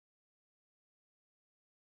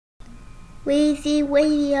Weezy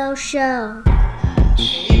Radio Show.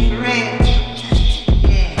 Infrared.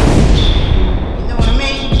 Yeah. You know what I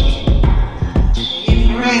mean?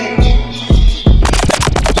 Infrared.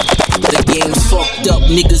 The game's fucked up,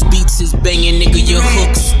 niggas beats is banging, nigga your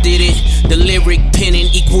hooks did it. The lyric penning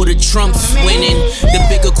equal to Trump's winning. The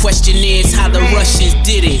bigger question is how the Russians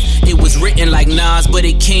did it. It was written like Nas, but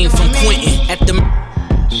it came from Quentin. At the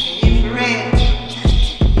Infrared.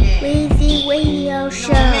 Weezy Radio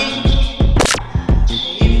Show.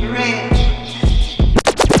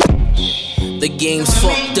 The game's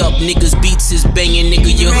fucked up, niggas beats is banging,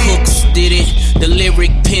 nigga your hooks did it. The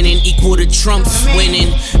lyric penning equal to Trump's winning.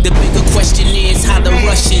 The bigger question is how the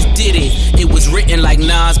Russians did it. It was written like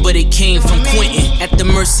Nas, but it came from Quentin. At the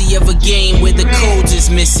mercy of a game where the codes is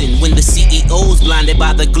missing. When the CEO's blinded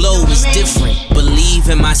by the glow is different. Believe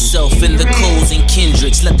in myself and the Coles and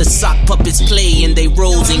Kendricks. Let the sock puppets play in they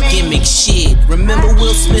roles and gimmicks. Shit, remember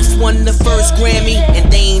Will Smith won the first Grammy?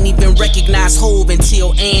 And they ain't even recognize Hove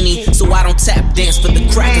until Annie. So I don't tap dance for the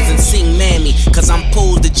crackers and sing Mammy. Cause I'm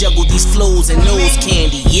posed to juggle these flows and nose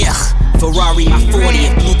candy, yeah. Ferrari my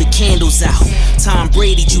 40th, blew the candles out. Tom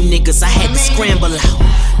Brady, you niggas, I had to scramble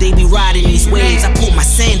out. They be riding these waves, I pulled my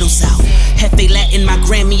sandals out. Hefe Latin my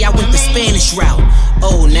Grammy, I went the Spanish route.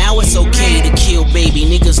 Oh, now it's okay to kill baby.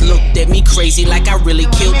 Niggas looked at me crazy like I really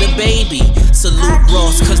killed the baby. Salute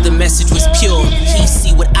Ross, cause the message was pure. He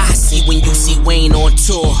see what I see when you see Wayne on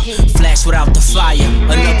tour. Flash without the fire.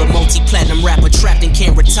 Another multi-platinum rapper trapped and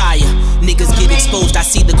can't retire. Niggas get exposed, I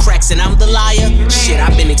see the cracks and I'm the liar. Shit,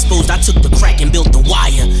 I've been exposed, I took the crack and built the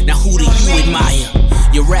wire. Now who do you admire?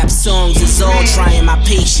 Your rap songs is all trying my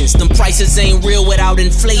patience. Them prices ain't real without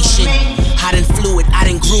inflation. Hot and fluid, I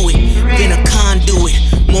done grew it. Been a conduit.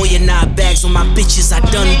 More than 9 bags on my bitches, I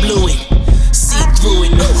done blew it. See through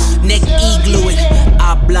it, neck igloo it.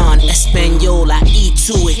 Hablan Espanol, I eat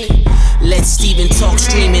to it. Let Steven talk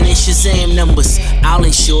streaming and Shazam numbers. I'll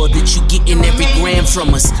ensure that you getting every gram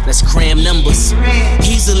from us. Let's cram numbers.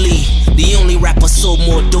 Easily, the only rapper sold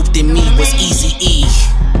more dope than me was Eazy-E.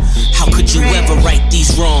 How could you ever right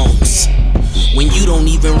these wrongs when you don't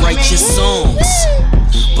even write your songs?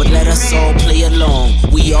 But let us all play along.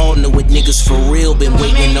 We all know what niggas for real been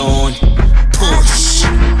waiting on. Push.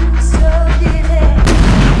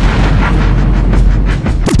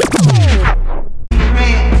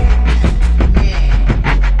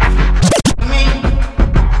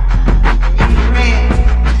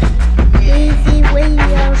 Weezy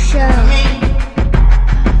Radio Show.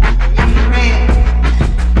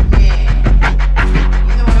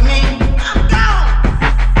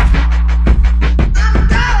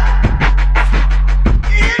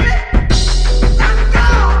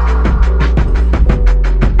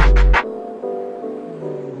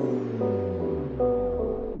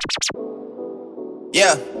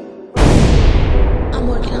 Yeah, I'm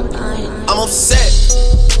working on dying. I'm upset.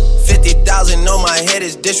 50,000 on my head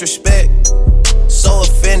is disrespect. So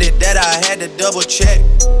offended that I had to double check.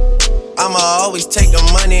 I'ma always take the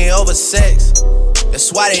money over sex.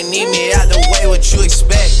 That's why they need me out the way, what you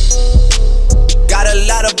expect. Got a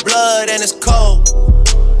lot of blood and it's cold.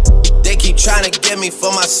 They keep trying to get me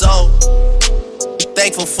for my soul.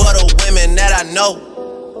 Thankful for the women that I know.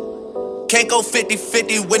 Can't go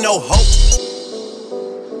 50-50 with no hope.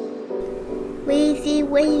 Weezy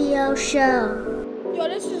Radio Show. Yo,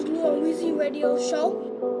 this is Lou on Weezy Radio Show.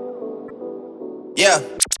 Yeah,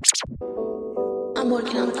 I'm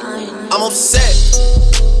working on dying. I'm upset.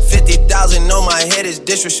 50,000 on my head is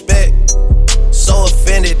disrespect. So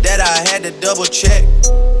offended that I had to double check.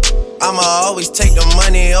 I'ma always take the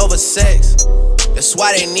money over sex. That's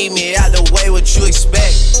why they need me out the way, what you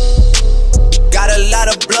expect. Got a lot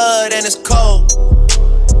of blood and it's cold.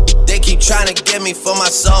 They keep trying to get me for my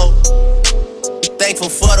soul. Thankful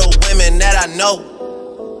for the women that I know.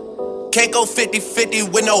 Can't go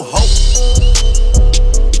 50-50 with no hope.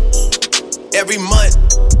 Every month,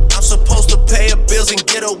 I'm supposed to pay her bills and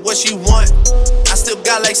get her what she want. I still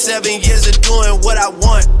got like 7 years of doing what I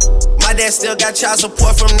want. My dad still got child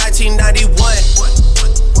support from 1991.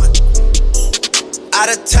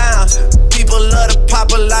 Out of town, people love to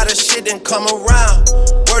pop a lot of shit and come around.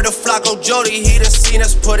 Word to Flacco Jody, he done seen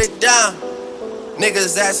us put it down.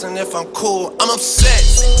 Niggas asking if I'm cool, I'm upset.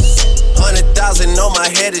 100,000 on my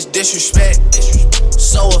head is disrespect.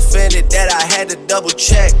 So offended that I had to double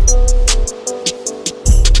check.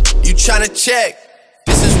 You tryna check?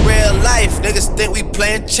 This is real life, niggas think we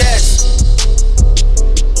playing chess.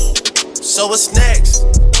 So what's next?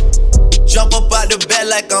 Jump up out the bed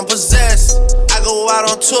like I'm possessed. I go out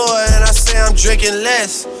on tour and I say I'm drinking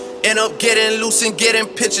less. End up getting loose and getting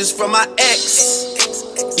pictures from my ex.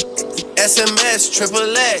 SMS,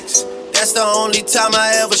 XXX. That's the only time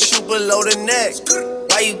I ever shoot below the neck.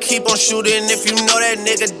 Why you keep on shooting if you know that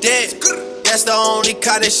nigga dead? That's the only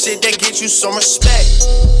kind of shit that gets you some respect.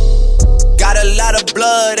 Got a lot of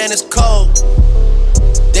blood and it's cold.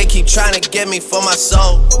 They keep trying to get me for my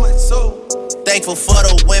soul. Thankful for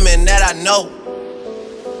the women that I know.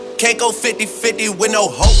 Can't go 50-50 with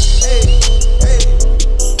no hope.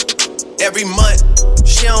 Every month,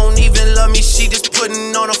 she don't even love me, she just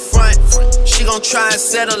putting on a front. She gon' try and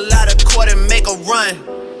settle out of court and make a run.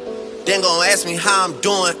 Then gon' ask me how I'm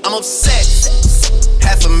doing, I'm upset.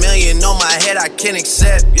 $500,000 on my head I can't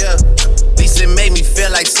accept, yeah. At least it made me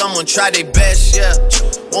feel like someone tried their best, yeah.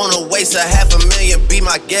 Wanna waste $500,000, be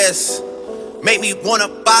my guest. Make me wanna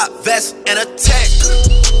buy a vest and a tech.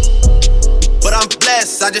 But I'm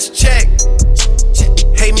blessed, I just checked.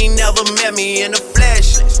 Hate me, never met me in the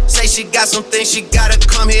flesh. Say she got some things she gotta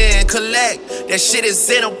come here and collect. That shit is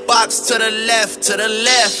in a box to the left, to the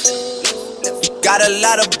left. Got a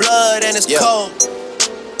lot of blood and it's cold.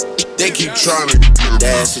 They keep trying to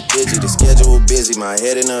dash a digi, the schedule busy. My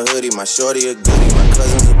head in a hoodie, my shorty a goodie. My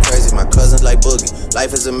cousins are crazy, my cousins like Boogie.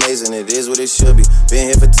 Life is amazing, it is what it should be. Been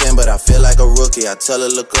here for 10, but I feel like a rookie. I tell her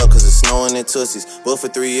look up, cause it's snowing in Tootsies. Booked for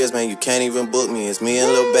 3 years, man, you can't even book me. It's me and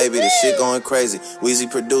Lil Baby, this shit going crazy. Weezy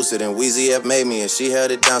produced it, and Weezy F made me. And she held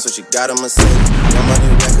it down, so she got a Mercedes. No money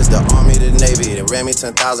records, the Army, the Navy. They ran me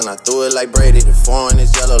 10,000, I threw it like Brady. The foreign is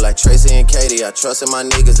yellow like Tracy and Katie. I trusted my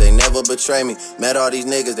niggas, they never betray me. Met all these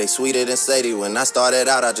niggas, they sweeter than Sadie. When I started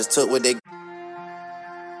out, I just took what they...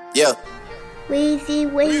 Yeah. Weezy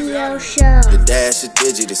Radio Show. The dash is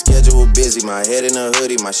digi, the schedule busy. My head in a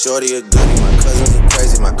hoodie, my shorty a goodie. My cousins are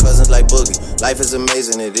crazy, my cousins like Boogie. Life is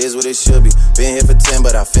amazing, it is what it should be. Been here for 10,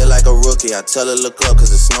 but I feel like a rookie. I tell her look up,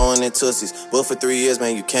 cause it's snowing in Tootsies. Booked for 3 years,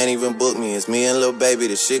 man, you can't even book me. It's me and Lil Baby,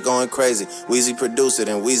 the shit going crazy. Weezy produced it,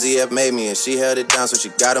 and Weezy F made me. And she held it down, so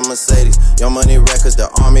she got a Mercedes. Young Money Records, the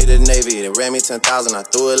Army, the Navy. They ran me 10,000, I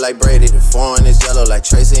threw it like Brady. The foreign is yellow like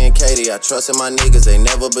Tracy and Katie. I trusted my niggas, they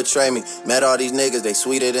never betray me. Met all these niggas, they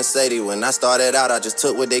sweeter than Sadie. When I started out, I just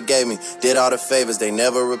took what they gave me. Did all the favors, they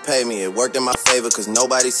never repay me. It worked in my favor, cause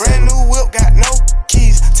nobody said. Brand new whip, got no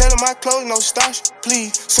keys. Tell her my clothes, no starch,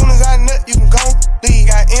 please. Soon as I nut, you can go leave.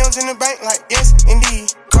 Got M's in the bank, like yes,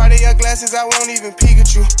 indeed. Cartier glasses, I won't even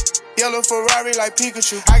Pikachu. Yellow Ferrari like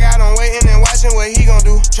Pikachu. I got him waiting and watching what he gon'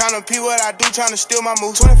 do. Tryna pee what I do, tryna steal my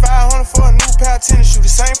moves. 2,500 for a new pair of tennis shoes. The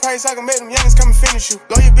same price I can make them youngins come and finish you.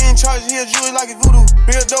 Lawyer being charged, he a Jewish like it's voodoo.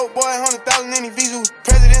 Real dope boy, 100,000 in his Vizu.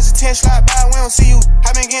 President's a 10 slide by, we don't see you.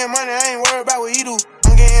 I been getting money, I ain't worried about what he do.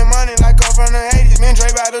 I'm getting money like I'm from the 80s. Man, Dre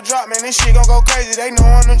about to drop, man, this shit gon' go crazy. They know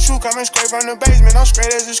I'm the truth, coming straight from the basement. I'm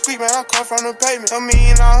straight as a street, man, I come from the pavement. A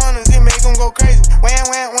million all hundreds, it make them go crazy. Wham,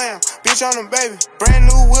 wham, wham, bitch on them, baby. Brand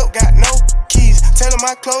new whip, got no keys. Tell her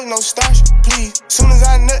my clothes, no starch, please. Soon as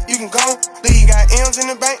I nut, you can go leave. Got M's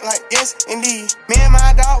in the bank, like yes, indeed. Me and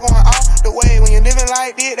my dog going all the way. When you're living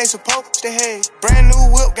like this, they supposed to hate. Brand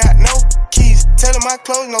new whip, got no keys. Tell her my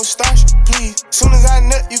clothes, no starch, please. Soon as I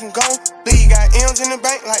nut, you can go leave. Got M's in the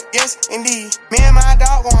bank, like yes, indeed. Me and my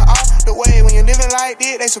dog going all the way. When you're living like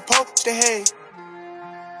this, they supposed to hate.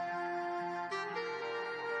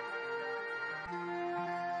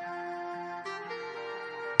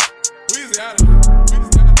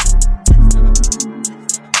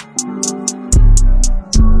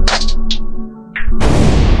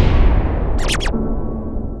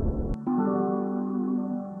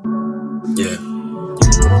 Yeah.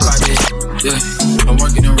 Clock it, yeah. I'm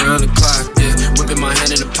working around the clock, yeah. Whipping my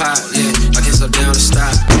hand in the pot, yeah. I can't slow down to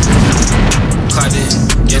stop. Clocked in,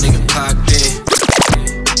 yeah, nigga clocked in.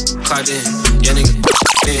 Clocked in, yeah, nigga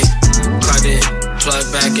in. Clocked in, plug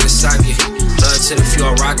back in the socket. Love to the few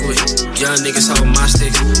I rock with. Young niggas hold my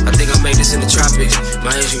sticks. I think I made this in the tropics.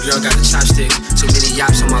 My Asian girl got the chopsticks. Too many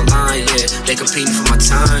yaps on my line, yeah. They competing for my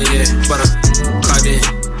time, yeah. But I'm clocked in,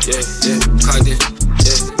 yeah, yeah. Clocked in,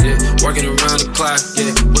 yeah, yeah. Working around the clock,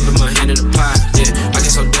 yeah. Whipping my hand in the pot, yeah. I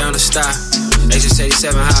get so down to stop. Ages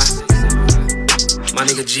 87 high. My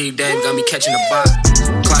nigga G Dave got me catching the bot.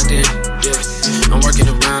 Clocked in, yeah. I'm working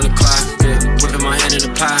around the clock, yeah. Whipping my hand in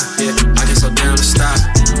the pot, yeah. I get so down to stop.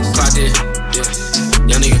 Clocked in, yeah.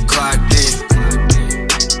 Young nigga clocked in.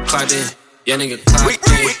 Clocked in. Yeah, nigga clocked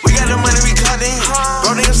in. We got the money, we clocked in.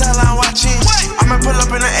 Bro, niggas sideline watching. I'ma pull up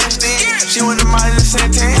in the Aston. She went to Miley and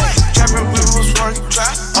Santan. Trapping, we was working.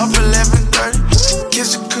 Up 11:30.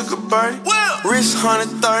 Kiss a cook a bird. Wrist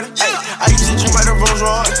 130. Ay, I used to dream about the Rolls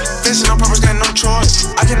Royce. Fishing on purpose, got no choice.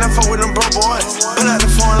 I cannot fuck with them bro boys. Pull out the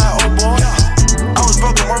phone like, oh boy. I was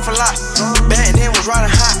broken, worth a lot. Back then was riding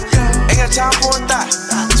hot. Ain't got time for a thought.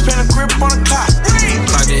 Spin a grip on the clock.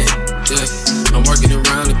 Clocked in, yeah. I'm working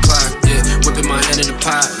around the clock, yeah. Whipping my hand in the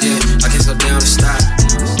pot, yeah. I can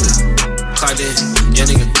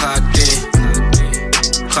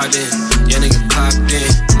clocked in, yeah nigga clocked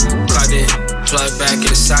in, plug back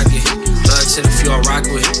in the socket. Love to the few I rock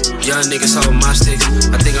with. Young niggas hold my sticks.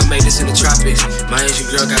 I think I made this in the tropics. My Asian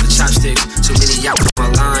girl got the chopsticks. Too many y'all on my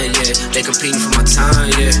line, yeah. They competing for my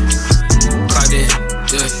time, yeah. Clocked in,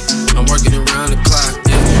 yeah. I'm working around the clock,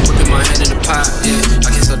 yeah. Whipping my head in the pot, yeah. I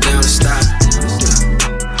can't slow down and stop.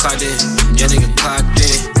 Clocked in, yeah nigga clocked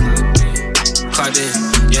in. Clocked in,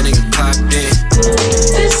 yeah nigga clocked in.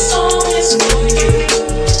 This song is for you.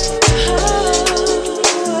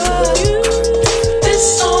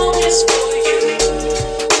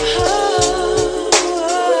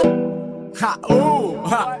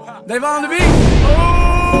 Dave on the beat.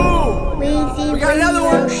 Oh, Weezy we got another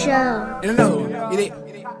Radio one. Show. And another one. Get it?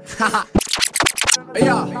 Hey,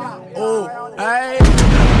 yeah. Oh, hey.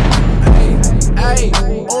 Hey,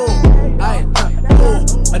 oh, hey,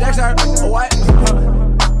 oh. A Dexter, oh, what?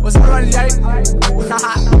 What's up, buddy, Jay?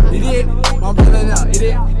 You did? I'm pulling up, you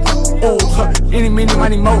did? Oh, any, mini,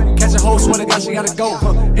 money, mo. Catch a hoe, swear to God, she gotta go.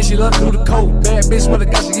 And she love through the cold. Bad bitch, swear to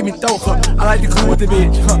God, she give me throw. I like to cool with the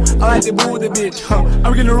bitch. I like to boo with the bitch.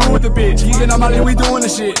 I'm getting rude with the bitch. He getting on my lane, we doing the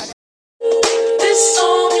shit. This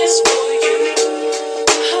song is for you.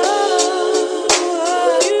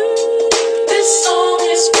 This song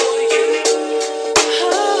is for you.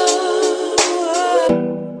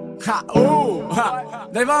 Oh,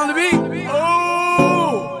 Dave on the beat.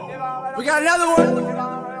 Oh, we got another one.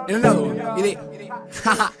 And another one. Get it?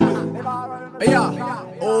 Hey, yeah.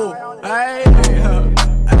 Oh, hey.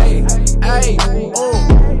 Hey, hey. Oh,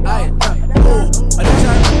 hey. Oh, a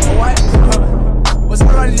Dexter, oh, what? What's up,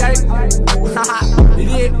 buddy, Jay? You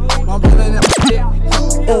did? I'm pulling up.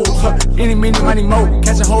 Oh, any, mini, money, mo.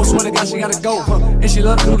 Catch a hoe, swear to God, she gotta go. And she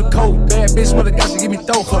love through the cold. Bad bitch, swear to God, she give me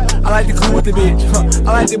throw. I like to cool with the bitch.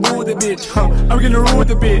 I like to boo with the bitch. I'm getting rude with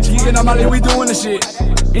the bitch. He getting on my lane, we doing the shit.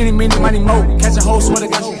 Any, mini, money, mo. Catch a hoe, swear to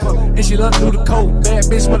God, she and she love through the cold. Bad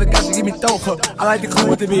bitch, swear to God, she give me throw. I like to cool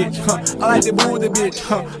with the bitch. I like to boo with the bitch.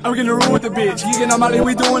 I'm getting rude with the bitch. He getting on my lane,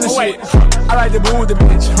 we doing the shit. I like to boo with the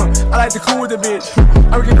bitch. I like to cool with the bitch.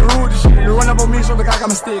 I'm getting rude with the shit. You run up on me, so the guy got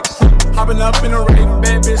my stick. Hopping up in a rave.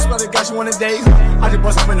 Bad bitch, swear to God, she want a date. I just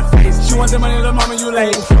bust up in the face. She want the money, little mama, you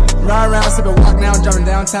late. Ride around, sippin' walk now, driving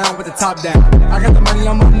downtown with the top down. I got the money,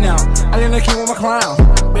 I'm up now. I didn't look with my clown.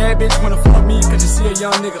 Bad bitch wanna fuck me, cause you see a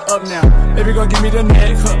young nigga up now. Baby gon' give me the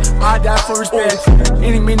neck, I die for respect.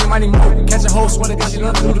 Any, mini, money, mo. Catch a hoe, swear to God, she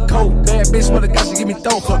love through the cold. Bad bitch, swear to God, she give me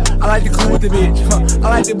throw. I like to cool with the bitch. I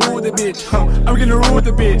like to boo with the bitch. I'm getting rude with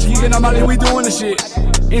the bitch. He getting on my lane, we doing the shit.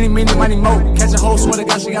 Any, mini, money, mo. Catch a hoe, swear to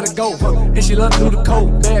God, she gotta go. And she love through the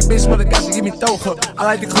cold. Bad bitch, swear to God, she give me throw. I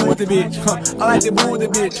like to cool with the bitch. I like to boo with the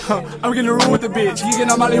bitch. I'm getting rude with the bitch. He getting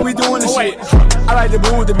on my lane, we doing the shit. I like to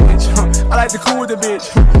boo with the bitch. I like to cool with the bitch.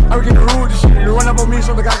 I'm getting rude with the shit. You run up on me,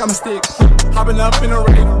 so the guy got my stick. Hopping up in a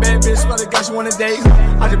rave. Bad bitch, swear to God, she want a date.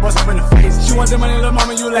 I just bust up in the face. She want the money, little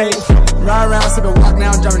mama, you late. Ride around, sippin' walk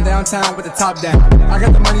now, driving downtown with the top down. I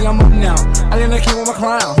got the money, I'm up now. I didn't look with my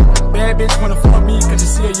clown. Bad bitch wanna fuck me, cause you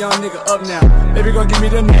see a young nigga up now. Baby gon' give me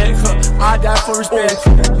the neck, I die for respect.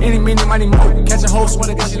 Any, mini, money, mo. Catch a hoe, swear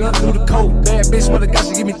to God, she love through the cold. Bad bitch, swear to God,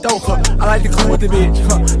 she give me throw. I like to cool with the bitch.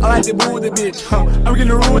 I like to boo with the bitch. I'm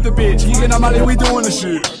getting rude with the bitch. He getting on my lane, we doing the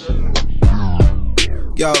shit.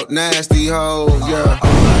 Yo, nasty hoe, yeah.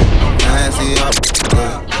 Nasty hoe,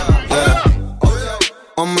 yeah.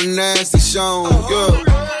 I'm a nasty show, yeah.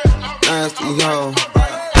 Nasty hoe.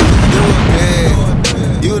 You a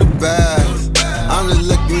bad, you the best. I'm just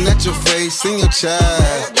looking at your face and your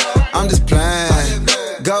chest. I'm just playing,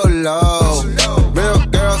 go low. Real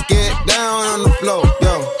girls get down on the floor,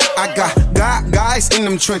 yo. I got guys in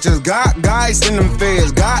them trenches, got guys in them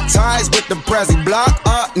feds, got ties with the Prezi, block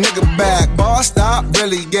up, nigga back, bossed up,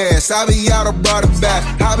 really gas. I be out, I brought it back.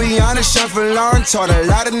 I be honest, Sean for Lauren taught a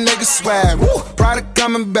lot of niggas swag. Woo, product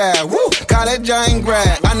coming back. Woo, college I ain't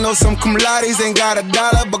grad. I know some cum laudes ain't got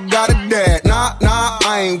 $1, but got a dad. Nah,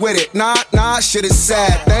 I ain't with it. Nah, shit is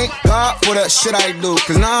sad. Thank God for the shit I do,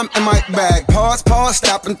 cause now I'm in my bag. Pause,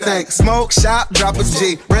 stop and think. Smoke, shop, drop a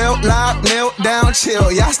G. Real live, kneel down,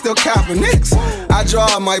 chill. Y'all still copping nicks. I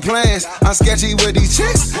draw my plans. I'm sketchy with these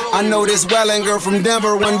chicks. I know this Welling girl from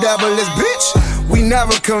Denver, one devilish bitch. We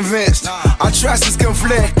never convinced. Our trust is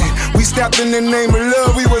conflicted. We stepped in the name of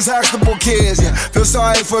love. We was actable kids. Yeah. Feel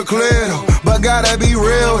sorry for clear though, but gotta be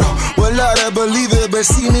real though. Well, love to believe it, but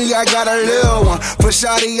never see me, I got a little one. For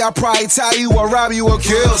shawty, I probably tie you or rob you or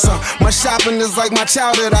kill some. My shopping is like my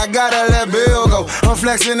childhood, I gotta let Bill go. I'm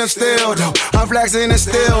flexing and still though, I'm flexing and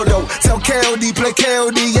still though. Tell KOD, play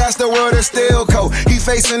KOD, yes, the world is still cold. He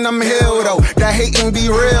facing them hill though, that hatin' be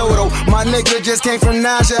real though. My nigga just came from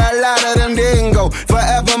Naja, a lot of them didn't go.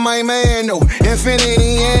 Forever my man though,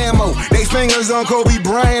 infinity ammo. They fingers on Kobe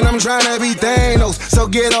Bryant, I'm tryna be Thanos. So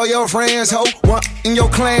get all your friends, ho, one in your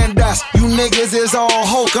clan dust. You niggas is all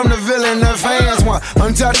Hulk, I'm the villain the fans want.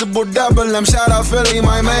 Untouchable double M, shout out Philly,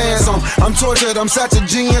 my man. So I'm tortured, I'm such a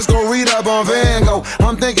genius, go read up on Van Gogh.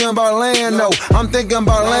 I'm thinking about land though, I'm thinking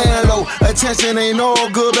about land low. Attention ain't all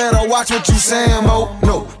good, better watch what you saying, mo.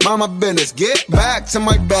 No, mama business, get back to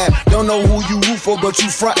my bag. Don't know who you root for, but you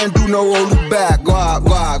front and do no roll back. Guap,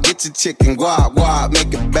 guap, get your chicken, guap, guap,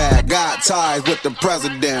 make it bad. Got ties with the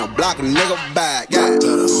president, block a nigga back. Yeah.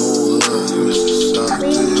 Who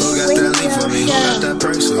got that leaf for me? Who got that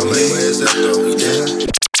purse for me? Where's that though? Yeah.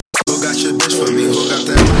 Who got your bitch for me? Who got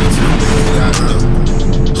that money for me? Who got the?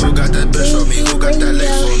 Who got that bitch for me? Who got that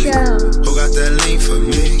leg for me? Who got that lean for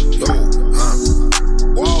me?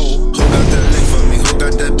 Whoa. Who got that leg for me? Who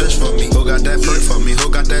got that bitch for me? Who got that perk for me? Who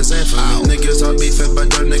got that Zen for me? Niggas all beefing, but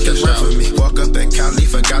them niggas rap for me. Walk up in Cali,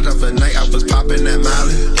 forgot of a night I was popping that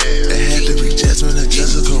Molly. It had to be Jasmine and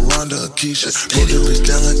Jessica, Rhonda, or Keisha. Put the bitch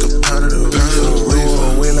down like a pound of the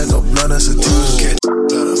roll away like a blunt as a teacher.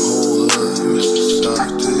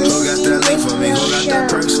 Who got that lean for me? Who got that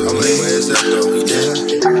perk for me? Where's that though? Yeah.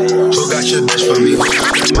 Who got your bitch for me? Who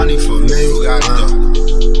got that money for me? Who got the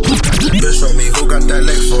bitch for me? Who got that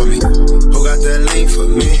leg for me? Who got that lean for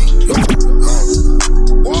me?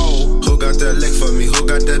 Whoa. Who got that leg for me? Who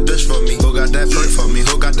got that bitch for me? Who got that perk for me?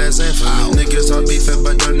 Who got that Zen for me? Niggas all beefing,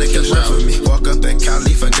 but them niggas rap for me. Walk up in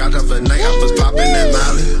Cali, forgot of a night I was popping that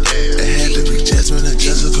Molly. It had to be Jasmine and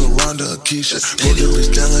Jessica, Rhonda, or Keisha. Put the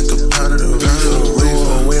bitch down like a pound of the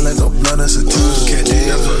roll away like a blunt as a teacher. Can't do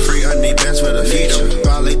that for free, I need bands for the feature.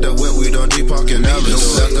 Violate the whip, we don't deep parking never.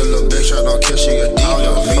 Left the little bitch, I don't care, she a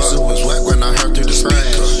diva. Visa was whack when I heard through the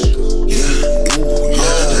speaker.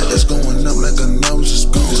 Yeah, it's going up like a nose is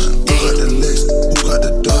going. Who got the legs? Who got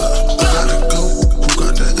the dog? Who got the coat? Who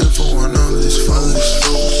got the info on all of this? Follow this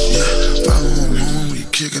flow. Yeah, follow him home, we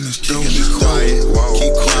kicking this dope. Keep quiet,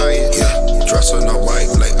 keep quiet. Yeah, dress on the white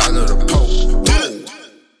like I know the Pope.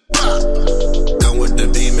 Done with the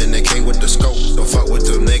beam and they came with the scope. Don't fuck with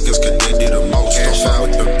them niggas, cause they do the most. Don't fuck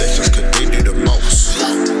with them bitches, cause they do the most.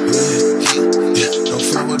 Don't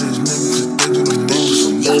fuck with these niggas, cause they do the most.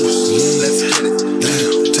 Let's get it.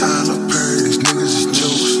 Damn, Tyler Perry, these niggas is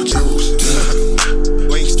jokes.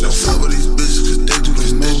 Don't fuck with these bitches, cause they do the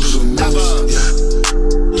most. Yeah.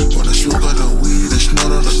 Wanna smoke all the weed and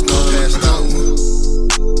snort all the stuff.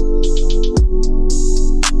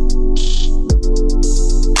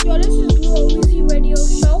 Yo, this is Lil Weezy Radio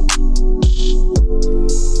Show.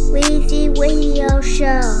 Weezy Radio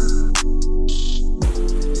Show.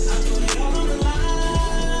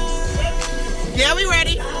 Yeah, we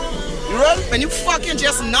ready. You ready? Man, you fucking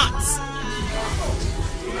just nuts.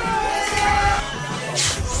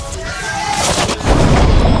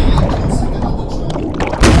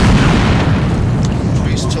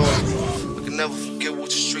 Streets taught us. We can never forget what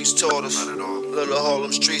the streets taught us. Not at all. Little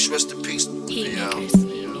Harlem streets, rest in peace. Heatmakers,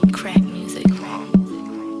 crack music.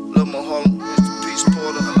 Lil' Mo Harlem, rest in peace,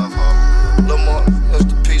 Porter. I love Harlem. Lil' Mo, rest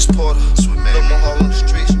in peace, Porter. Lil' Mo Harlem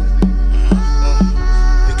streets.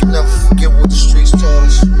 We can never forget what the streets taught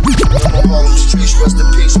us. Lil' Mo Harlem streets, rest in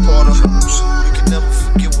peace, Porter. We can never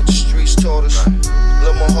forget what the streets taught us.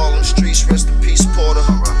 Lil' Mo Harlem streets, rest in peace, Porter.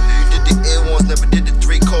 You did the air ones, never did the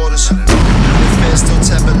 3/4. The fans still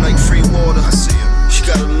tapping like free water. I see him. You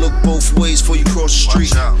gotta look both ways before you cross the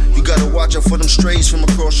street. You gotta watch out for them strays from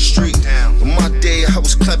across the street. In my day, I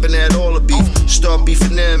was clapping at all the beef. Start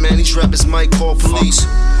beefing there, man, these rappers might call police.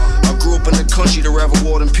 I grew up in the country to rather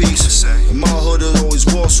war than peace. In my hood, it always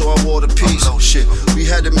war, so I wore the peace. Shit, we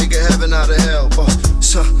had to make a heaven out of hell.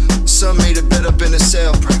 Some made a bed up in a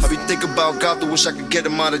cell. I be thinking about Gato, wish I could get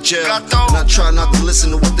him out of jail. And I try not to listen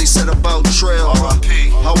to what they said about Trail.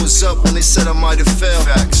 I was up when they said I might have failed.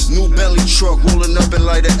 New Bentley truck rolling up in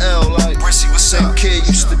like an L. Like same kid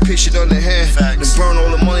used to pitch it on the hand. Then burn all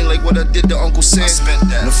the money like what I did to Uncle Sam.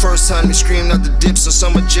 And the first time he screamed out the dips on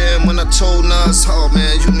Summer Jam. When I told Nas, oh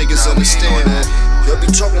man, you niggas understand, man. Y'all be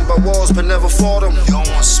talking about walls but never fought them.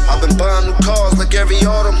 I've been buying new cars like every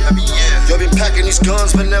autumn. Y'all been packing these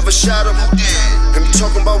guns but never shot them. And be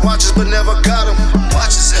talking about watches, but never got them.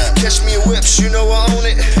 Watches that. Catch me in whips, you know I own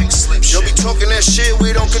it. You'll be talking that shit,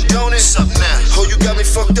 we don't condone it. Oh, you got me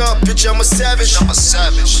fucked up, bitch, I'm a savage. I'm a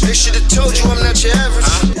savage. They should've told you I'm not your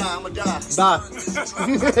average. I'ma die.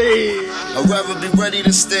 I'd rather be ready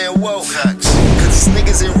than stand woke. Facts. Cause these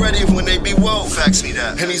niggas ain't ready when they be woke. Facts me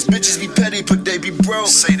that. And these bitches be petty, but they be broke.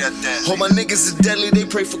 Say that then. All my niggas is deadly, they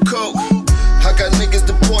pray for coke. I got niggas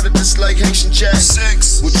deported just like Haitian Jack.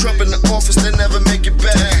 With Trump in the office, they never make it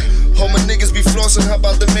back. All my niggas be flossing, how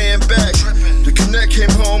about the man back? The connect came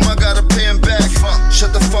home, I gotta pay him back.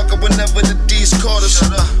 Shut the fuck up whenever the D's caught us.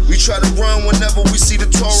 We try to run whenever we see the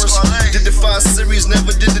Taurus. Did the 5 series,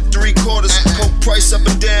 never did the 3/4. Coke price up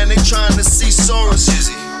and down, they trying to see Soros.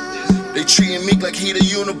 They treating me like he the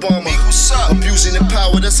Unabomber. Abusing the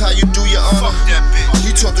power, that's how you do your honor.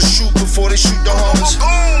 He taught to shoot before they shoot the homers.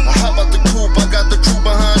 I hop out the coupe, I got the crew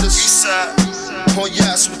behind us. On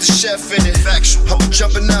yachts with the chef in it. I be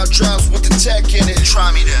jumping out drives with the tech in it.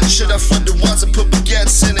 Try me that. Should I flood the watts and put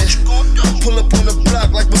baguettes in it? Pull up on the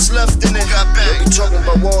block like what's left in it. They be talking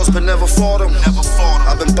about walls but never fought them.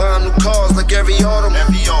 I've been buying new cars like every autumn.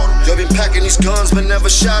 They been packing these guns but never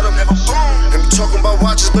shot them. They be talking about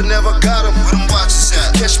watches but never got them. Where them watches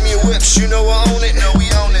at? Catch me in whips, you know I own it.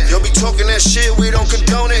 You'll be talking that shit, we don't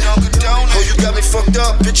condone it. Oh, you got me fucked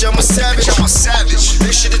up, bitch, I'm a savage.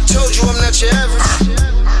 They should've told you I'm not your average.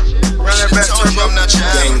 Run that back, Turbo, I'm not your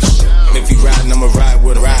average. If he riding, I'ma ride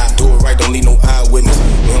with him. Do it right, don't need no eyewitness.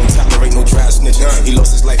 We don't tolerate no dry snitching. He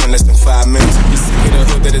lost his life in less than 5 minutes. He's sick of the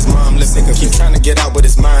hood that his mom lives in. Keep trying to get out with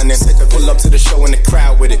his mind and pull up to the show in the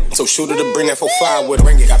crowd with it. So shooter to bring that 4-5 with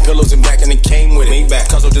him. Got pillows in back and it came with it.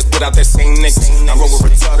 Cause I'll just put out that same nigga. I roll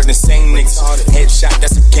with retarded and same niggas. Headshot,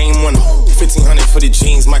 that's a game winner. 1500 for the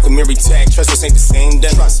jeans, Michael Murray tag. Trust us ain't the same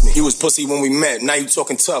then. Trust me. You was pussy when we met. Now you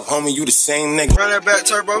talking tough, homie. You the same nigga. Run that back,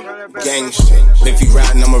 Turbo. Gang shit. If he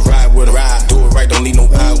riding, I'ma ride with him. Do it right, don't need no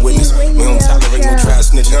eyewitness. We don't tolerate no dry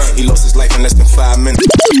snitching. He lost his life in less than 5 minutes.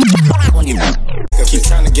 Keep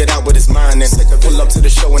trying to get out with his mind and pull up to the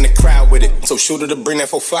show in the crowd with it. So shooter to bring that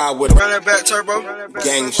 4-5 with him. Run that back, Turbo.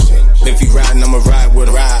 Gang shit. If he riding, I'ma ride with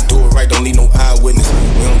him. Do it right, don't need no eyewitness.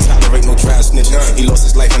 We don't tolerate no dry snitching. He lost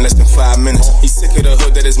his life in less than 5 minutes. He's sick of the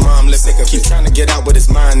hood that his mom lives in. Keep trying to get out with his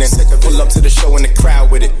mind and pull up to the show in the crowd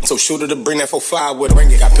with it. So shooter to bring that 4-5 with him.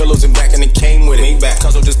 Got pillows in back and it came with it.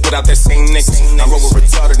 Cause I'll just put out that same nigga. I roll with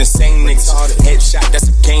retarded and same niggas. Headshot, that's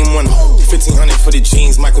a game winner. 1500 for the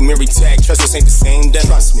jeans, Michael Murray tag. Trust us ain't the same then.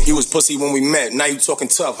 Trust me. You was pussy when we met. Now you talking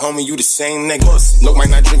tough, homie. You the same nigga. Look, might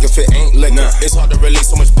not drink if it ain't liquor. It's hard to relate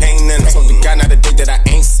so much pain in it. Told the guy not a day that I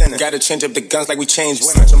ain't sending. Gotta change up the guns like we changed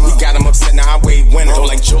women. We got him upset, now I wait winning. Don't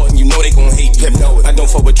like Jordan, you know they gon' hate Pip. I don't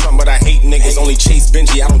fuck with Trump, but I hate niggas. Only chase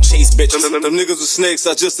Benji, I don't chase bitches. Them niggas were snakes,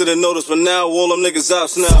 I just didn't notice, but now all them niggas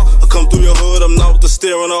ops now. I come through your hood, I'm not with the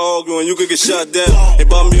steering or arguing. You could get shot down. They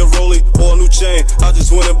bought me a rollie or a new chain. I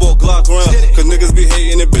just went and bought Glock round. Cause niggas be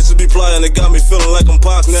hating and bitches be plying. They got me feeling like I'm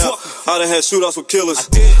Pac now. I done had shootouts with killers.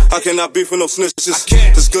 I cannot beef with no snitches.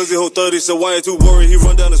 Just cause he hold 30, so why ain't too worried? He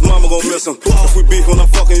run down his mama gon' miss him. If we beef when I'm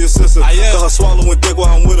fucking your sister, cause I swallowing dick while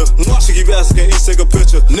I'm with her. She keep asking, can he take a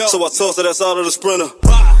picture? So I toss her that's out of the Sprinter.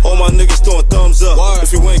 All my niggas throwing thumbs up.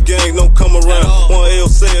 If you ain't gang, don't come around. One AO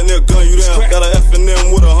say and they'll gun you down. Got a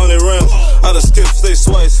F&M with 100 rounds. I done skipped state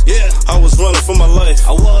twice. I was running for my life.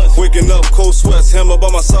 Waking up, cold sweats, hammer by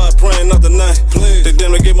my side, praying not the night. They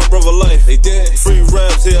damn near gave my brother life. They did. Free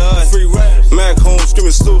raps, here I. Free raps. Mac home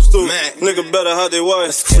screaming stoop. Nigga better hide their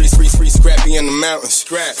wife. Free Scrappy in the mountains.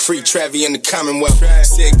 Free Travie in the Commonwealth.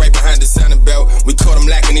 Sig right behind the sounding belt. We caught him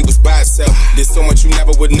lacking, he was by himself. There's so much you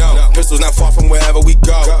never would know. Pistols not far from wherever we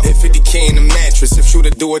go. Hit 50K in the mattress. If shooter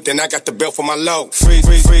do it, then I got the belt for my low. Free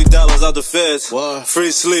dollars out the feds.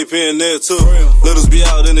 Free sleep here and there too. Littles be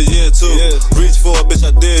out in a year too. Reach for it, bitch,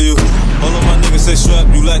 I dare you. All of my niggas say strap,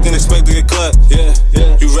 you lack and expect to get clapped.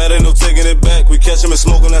 You rat ain't no taking it back. We catch him and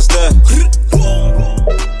smoking, that's that.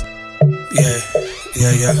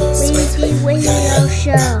 Weezy Radio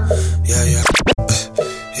Show.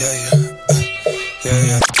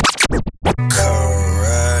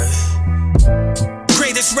 Correct.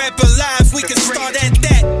 Greatest rapper alive, we can start at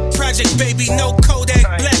that. Project baby, no Kodak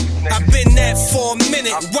Black. I've been that for a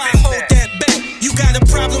minute, why hold that back? You got a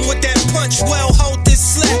problem with that punch, well hold this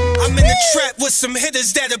slap. I'm in the trap with some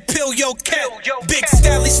hitters that'll pill your cap. Big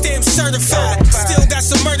Stally stamp certified, still got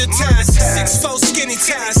some murder ties. 6'4" skinny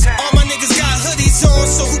ties, all my niggas got hoodies on,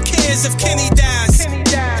 so who cares if Kenny dies?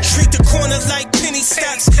 Treat the corner like penny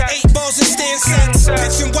stocks, 8 balls and stand sacks.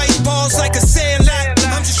 Pitching white balls like a sandlot,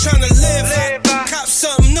 I'm just trying to live hot. Cop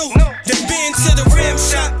something new, then been to the rim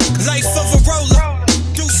shop. Life of a roller,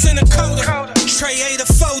 deuce in a coda. Trey ate a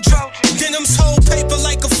Fojo, denims hold paper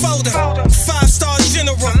like a photo.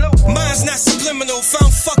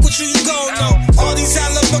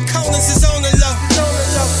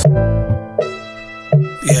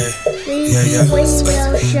 Radio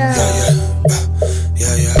Show.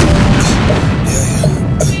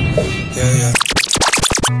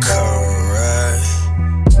 Correct.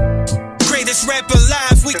 Greatest rapper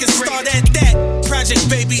alive, we can start at that. Project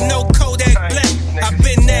Baby, no Kodak Black. I've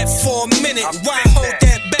been that for a minute, why hold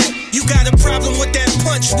that back? You got a problem with that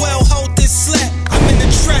punch, well hold this slap. I'm in the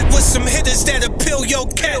trap with some hitters that'll peel your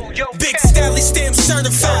cat. Big Stanley stamp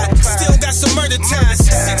certified, still got some murder ties.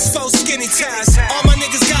 6'4" skinny ties, all my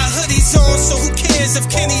niggas got hoodies on, so who cares if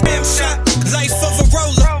Kenny damn shot? Life of a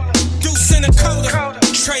roller, deuce in a coda,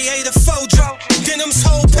 tray ate a Fojo. Denim's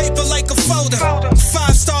whole paper like a folder,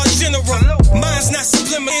 5-star general, mine's not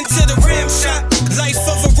subliminal. Into the rim shot, life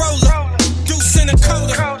of a roller, deuce in a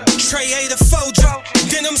coda, tray ate a Fojo.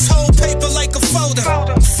 Denim's whole paper like a folder,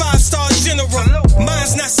 5-star general,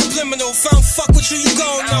 mine's not subliminal. If I don't fuck with you, you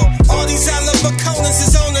gon' know. All these Alabaconas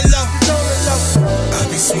is on the low. I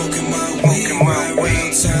be smoking my weed right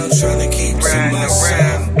around town, tryna keep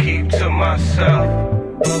to myself.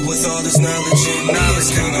 But with all this knowledge in me, it's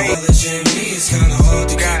kinda hard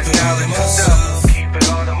to keep it all to myself. Keep it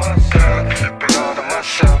all to myself. Keep it all to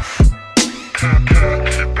myself. Keep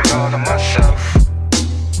it all to myself.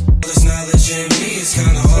 This knowledge in me, it's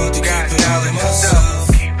kinda hard to keep it all to myself.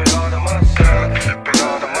 Keep it all to myself. Keep it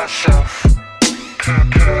all to myself.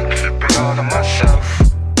 Keep it all to myself.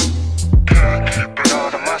 Keep it all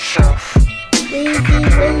to myself.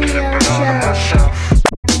 Radio Show.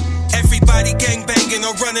 Everybody gang banging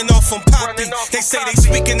or running off on Poppy. They say they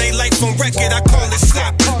speaking they life on record, I call it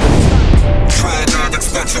sloppy. Trying not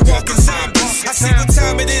expensive walking zombies. I see what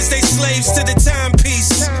time it is, they slaves to the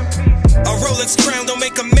timepiece. A Rolex crown don't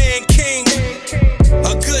make a man king.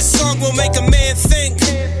 A good song will make a man think.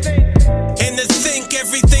 And to think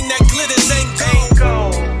everything that glitters ain't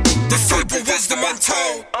gold. The super wisdom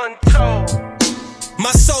untold.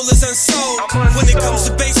 My soul is unsold. When it comes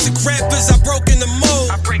to basic rappers, I broke in the mold.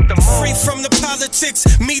 Free from the politics,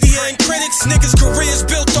 media and critics. Niggas' careers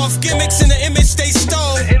built off gimmicks and the image they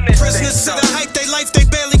stole. Prisoners to the hype, they life they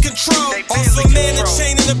barely control. Off a man a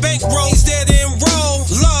chain and a bankroll, he's there to enroll.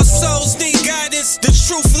 Lost souls need guidance, the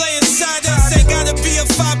truth lay inside us. Ain't gotta be a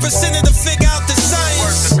 5% to figure out the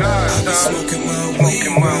science. I be smoking my weed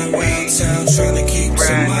around town, tryna keep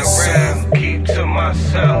to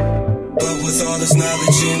myself. But with all this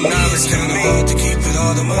knowledge in me, it's kinda hard to keep it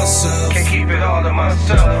all to myself. Can't keep it all to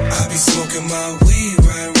myself. I be smoking my weed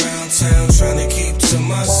right around town, tryna keep to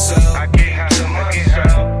myself. I get high to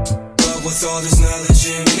myself. But with all this knowledge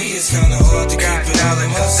in me, it's kinda hard to keep it all to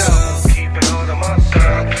myself. Keep it all to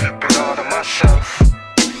myself. Keep it all to myself.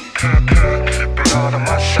 Keep it all to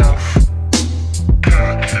myself.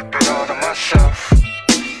 Keep it all to myself.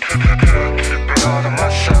 Keep it all to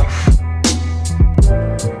myself.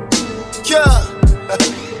 Yeah.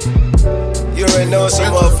 You already know what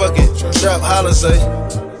some motherfucking trap holler say.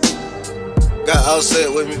 Got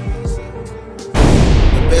Offset with me.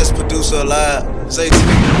 The best producer alive. Say to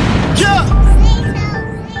me. Yeah.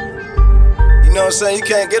 You know what I'm saying? You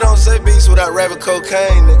can't get on Say Beats without rapping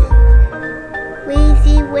cocaine, nigga.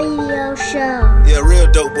 Weezy Radio Show. Yeah, real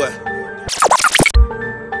dope boy.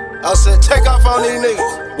 Offset, take off on these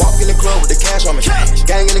niggas. Walk in the club with the cash on me.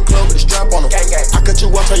 Gang in the club with the strap on them. I cut you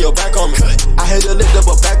up, turn your back on me. I hit a lift up,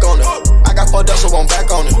 but back on it. I got fucked up, so I'm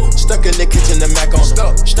back on it. Stuck in the kitchen, the Mac on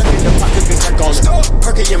it. Stuck in the pocket, been check on it.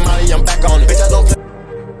 Perking your money, I'm back on it. Bitch, I don't play.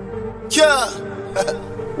 Yeah.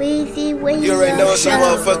 Weezy Radio You already know what some Show.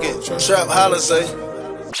 motherfucking trap holler say.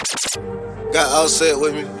 Got Offset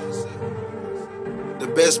with me. The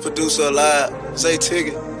best producer alive. Say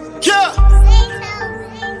Tigger. Yeah.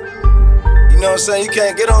 You know what I'm saying? You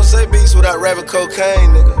can't get on Say Beats without rapping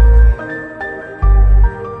cocaine, nigga.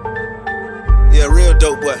 Yeah, real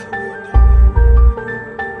dope boy.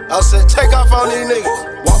 Offset, take off on these niggas.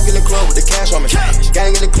 Walk in the club with the cash on me.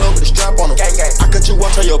 Gang in the club with the strap on them. I cut you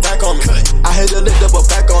up, turn your back on me. I hit a lift up, but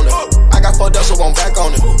back on it. I got fucked up, so I'm back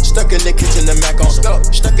on it. Stuck in the kitchen, the Mac on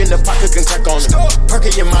it. Stuck in the pocket, can crack on it.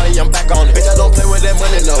 Perking your money, I'm back on it. Bitch, I don't play with that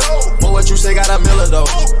money, no. But what you say, got a miller, though.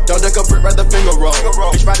 Don't duck a brick, rather finger roll.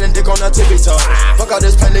 Bitch, riding dick on her tippy toe. Fuck all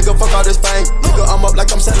this pain, nigga, fuck all this pain. Nigga, I'm up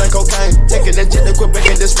like I'm selling cocaine. Taking that jet, they quit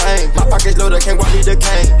breaking this fame. My pocket's loaded, can't watch me the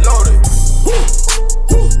cane. Loaded.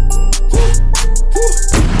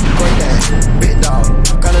 Great dad, big dog,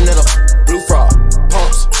 continental, blue frog,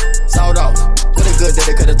 pumps, sawed off. Could've good that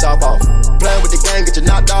they could've top off. Playing with the gang, get you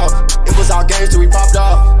knocked off. It was all games till we popped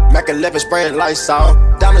off. Mac 11 spraying lights off.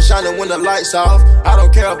 Diamond shining when the lights off. I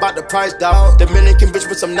don't care about the price, dog. Dominican bitch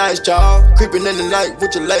with some nice job. Creeping in the night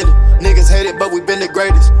with your lady. Niggas hate it, but we been the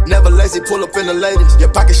greatest. Never lazy, pull up in the latest. Your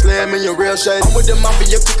pocket slim and your real shady. I'm with the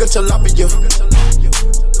mafia, quicker tilapia.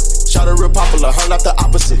 Shot a real popular, heard like the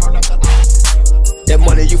opposite. That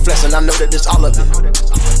money you flexing, I know that it's all of it.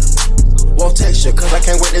 Won't text you, cause I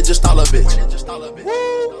can't wait to just all of it.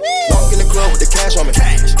 Walk in the club with the cash on me.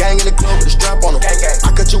 Gang in the club with the strap on them.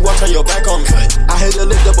 I cut you off, turn your back on me. I hit a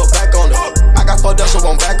lift up, but back on it. I got fucked up, so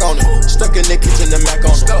I'm back on it. Stuck in the kitchen, the Mac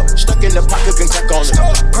on it. Stuck in the pot, cooking crack on it.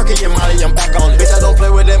 Perky your Molly, I'm back on it. Bitch, I don't play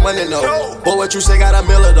with that money, no. Boy, what you say, got a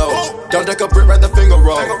miller, though. Don't take a brick, right the finger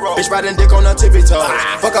roll. Bitch, riding dick on her tippy toe.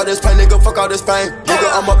 Fuck all this pain, nigga, fuck all this pain. Nigga,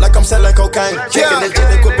 I'm up like I'm selling cocaine. Kicking this jet,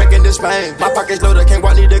 they quit back in this pain. My pockets loaded, can't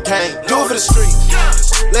walk, need a cane. Do it for the street.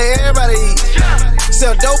 Let everybody eat.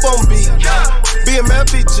 Sell dope on beat.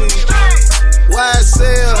 BMFPG.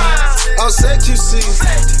 YSL. All set you see.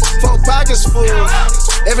 4 pockets full.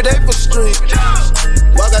 Every day for street.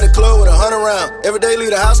 Walk out the club with 100 round. Every day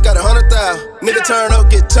leave the house, got 100,000. Nigga turn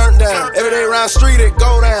up, get turned down. Every day round street, it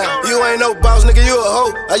go down. You ain't no boss, nigga, you a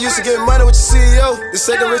hoe. I used to get money with your CEO. The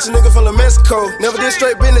second richest nigga from the Mexico. Never did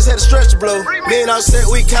straight business, had to stretch the blow. Me and Offset,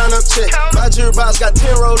 we count up checks. My jewelry box got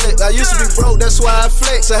 10 Rolex. I used to be broke, that's why I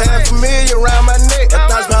flex. $500,000 around my neck.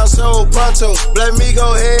 1,000 pounds sold pronto. Black me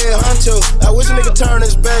go head honcho. I wish a nigga turn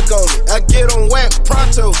his back on me. I get on whack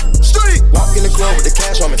pronto. Street. Walk in the club with the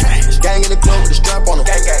cash on me. Gang in the club with the strap on them.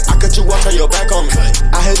 I cut you off, turn your back on me.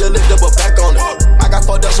 I hit the lift up, but back on it. I got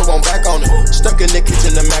fucked up, so I'm back on it. Stuck in the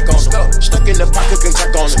kitchen, the Mac on it. Stuck in the pot, cooking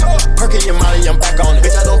crack on it. Perky your Molly, I'm back on it.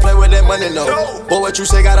 Bitch, I don't play with that money, no. Boy, what you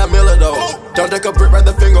say, got a miller, though. Don't take a brick, right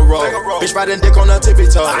the finger roll. Bitch, riding dick on her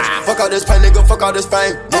tippy toe. Fuck all this pain, nigga, fuck all this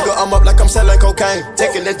pain. Nigga, I'm up like I'm selling cocaine.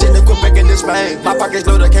 Taking that jet, they quit back in this pain. My pockets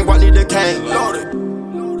loaded, can't walk, need a cane. Loaded.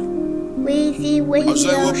 Weezy Radio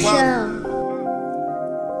Show.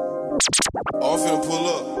 I'm finna pull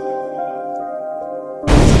up.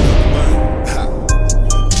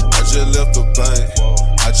 I just left the bank.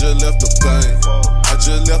 I just left the bank. I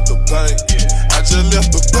just left the bank. I just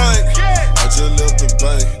left the bank. I just left the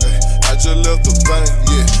bank. I just left the bank.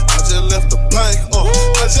 Yeah, I just left the bank.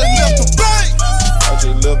 I just left the bank. I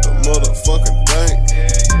just left the motherfucking bank.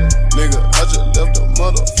 Nigga, I just left the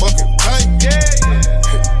motherfucking bank.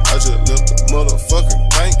 I just left the motherfucking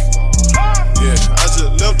bank. Yeah, I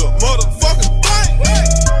just left the motherfucking bank.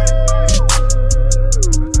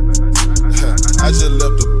 I just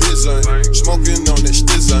left the bitch ain't smoking on that shit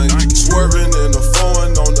ain't swerving in the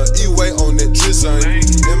foreign on the E-way on that drizz ain't.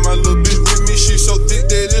 And my little bitch with me, she so thick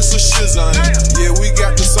that it's a shiz ain't. Yeah, we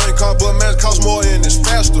got the same car, but man, it costs more and it's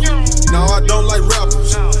faster. Now I don't like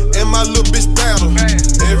rappers, and my little bitch battle.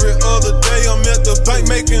 Every other day I'm at the bank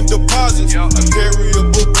making deposits. I carry a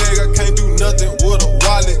book bag, I can't do nothing with a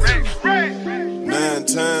wallet. 9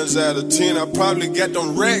 times out of 10, I probably got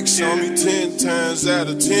them racks on me. 10 times out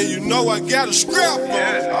of 10, you know I got a scrap on.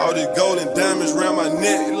 All these gold and diamonds around my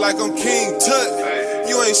neck like I'm King Tut.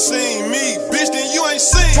 You ain't seen me, bitch, then you ain't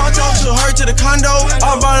seen. Punch on to her to the condo.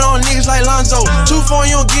 I'm ballin' on niggas like Lonzo. 2 4,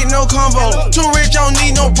 you don't get no combo. Too rich, I don't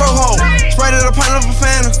need no bro hoe. Sprayed it a pint of a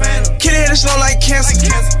phantom. Kid head slow like cancer.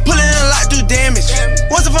 Pull it in a lot, do damage.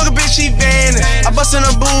 Once a fucking bitch, she vanished. I bust in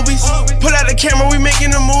her boobies. Pull out the camera, we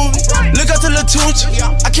making a movie. Look up to Lil Tucci.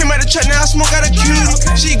 I came out the truck, now I smoke out a cutie.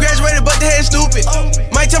 She graduated, but the head stupid.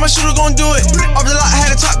 Might tell my shooter gon' do it. Off the lot, I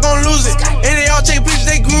had a top, gon' lose it. And they all take pictures,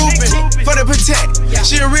 they groupin'. For the protect.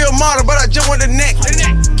 She a real model, but I jump with the neck.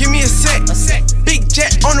 Give me a sec. Big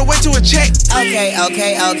jet on the way to a check.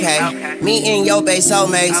 Okay. Me and your bae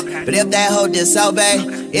soulmates. But if that hoe disobey,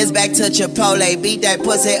 it's back to Chipotle. Beat that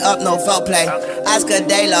pussy up, no foreplay. Oscar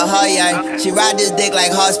De La Hoya. She ride this dick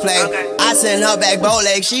like horseplay. I send her back bow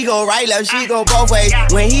leg. She go right, left, she go both ways.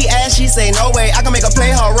 When he ask, she say no way. I can make her play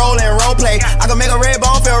her role and role play. I can make a red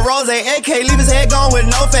bone feel rose. AK leave his head gone with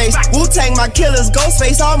no face. Wu-Tang my killers, ghost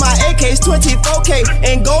face. All my AKs 24K.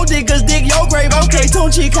 And gold diggers dig your grave. Okay,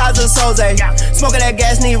 Tunchi Kaza Soze. Smoking that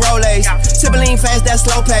gas, need Rolaids. Sipping lean fast, that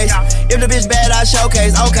slow pace. If the bitch bad, I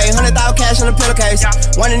showcase. Okay, 100,000 cash on the pillowcase.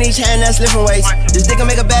 One in each hand, that's lifting weights. This dick can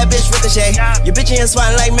make a bad bitch ricochet. Your bitch in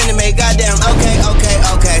swatting like Minute Maid. Goddamn, okay.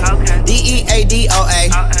 DEADOA.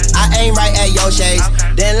 I aim right at your shades.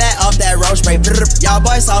 Then let off that road spray. Y'all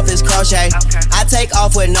boys off his crochet. I take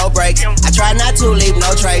off with no brakes. I try not to leave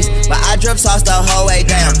no trace, but I drip sauce the whole way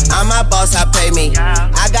down. I'm my boss, I pay me.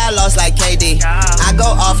 I got lost like KD. I go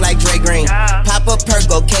off like Dre Green. Pop up perk,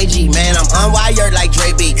 go KG. Man, I'm unwired like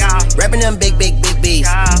Dre Beats. Rapping them big beats.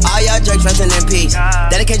 All y'all jerks resting in peace.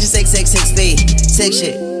 Dedication 666 feet. Sick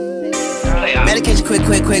shit. Medication quick,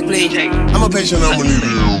 please. I'm a patient, I'm gonna leave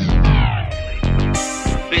you.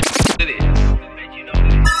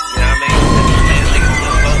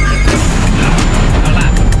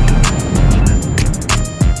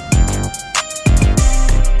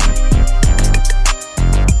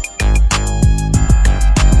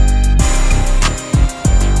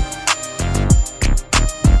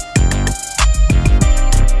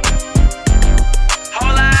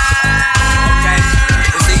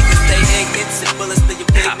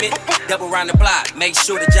 around the block, make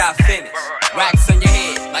sure the job finished. Racks on your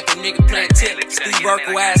head, like a nigga playing tennis. Steve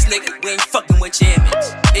Urkel ass nigga, we ain't fucking with your image.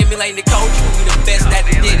 Emulating the coach, we the best that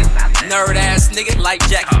did it. Nerd ass nigga, like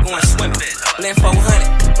Jackie going swimming. Blend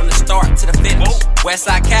 400, from the start to the finish.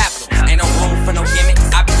 Westside Capitals, ain't no room for no gimmicks.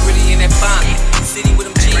 I be gritty in that bomb, city with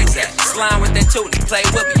them G's at. Slime with that tootie, play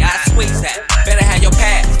with me, I squeeze that. Better have your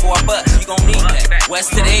pass for a bus, you gon' need that.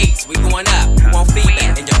 West to the east, we going up, we won't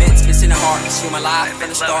feedback. And your bitch gets in the heart, she my life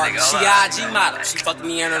from the start. She IG model, she fucking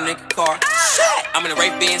me in her nigga car. Shit, I'm in the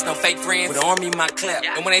rape bins, no fake friends, with an army in my clip.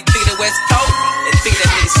 And when they think of the West Coast, they think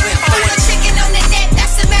that nigga slim. Chicken on the net,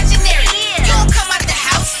 that's imaginary. You don't come out the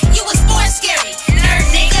house, you was born scary. Nerd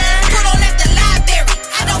nigga, put on at the library.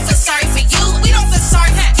 I don't feel sorry for you, we don't feel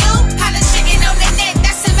sorry for you. How the chicken on the net,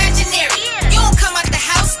 that's imaginary. You don't come out the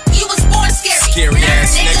house, you was born scary. Scary Nerd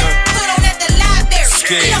ass nigga. Put on at the library.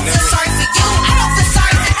 Scary we don't nigga. feel sorry for you, I don't feel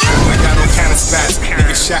sorry for you. I got all kind of spots.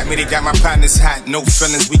 Niggas shot me, they got my partners hot. No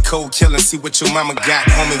feelings, we cold killing. See what your mama got.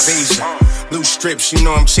 Home invasion. Blue strips, you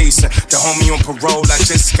know I'm chasing. The homie on parole, I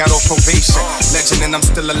just got off probation. Legend and I'm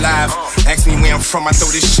still alive. Ask me where I'm from, I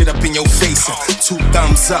throw this shit up in your face. 2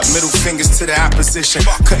 thumbs up, middle fingers to the opposition.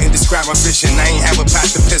 Couldn't describe my vision, I ain't have a pot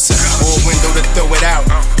to piss her or a window to throw it out.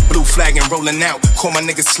 Blue flag and rolling out. Call my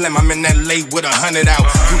nigga Slim, I'm in that LA with 100 out.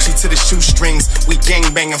 Gucci to the shoestrings, we gang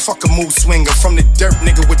banging. Fuck a mood swinger from the dirt,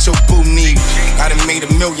 nigga, what your boo need. I done made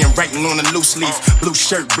 $1 million writing on a loose leaf. Blue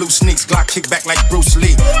shirt, blue sneaks, Glock kick back like Bruce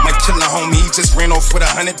Lee. My killer homie, he just ran off with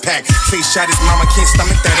 100 pack. Face shot his mama, can't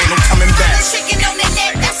stomach that, ain't no coming back. Chicken on the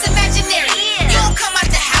net, that's imaginary. You don't come out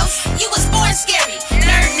the house, you was born scary.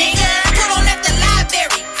 Nerd nigga, put on at the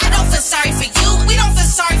library. I don't feel sorry for you, we don't feel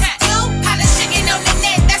sorry for you. How the chicken on the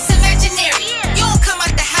net, that's imaginary. You don't come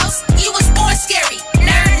out the house, you was born scary.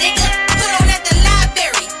 Nerd nigga, put on at the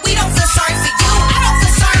library. We don't feel sorry for you, I don't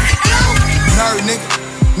feel sorry for you. Nerd nigga,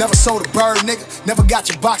 never sold a bird nigga. Never got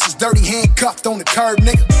your boxes dirty, handcuffed on the curb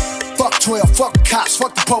nigga. Fuck 12, fuck the cops,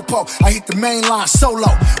 fuck the popo. I hit the main line solo.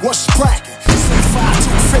 What's crackin'?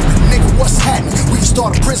 75 250, nigga, what's happening? We can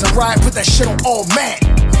start a prison riot, put that shit on all man.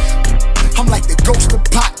 I'm like the ghost of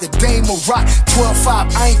Pop, the Dame of Rock. 12-5,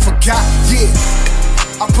 I ain't forgot, yeah.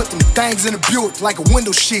 I put them things in the Buick like a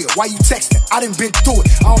window shield. Why you texting? I done been through it.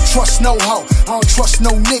 I don't trust no hoe, I don't trust no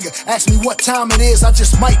nigga. Ask me what time it is, I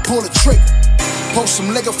just might pull a trigger. Post some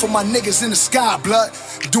liquor for my niggas in the sky, blood.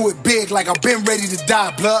 Do it big like I've been ready to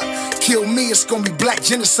die, blood. Kill me, it's gonna be black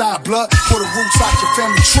genocide, blood. Pour the roots out your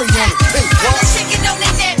family tree on the pig, blood. Chicken on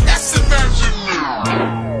the net, that's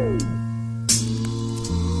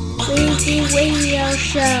Weezy Radio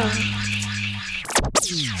Show.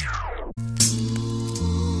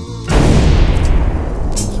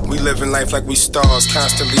 We living life like we stars,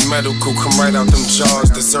 constantly medical, come right out them jaws.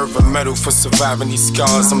 Deserve a medal for surviving these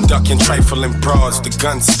scars. I'm ducking trifling broads. The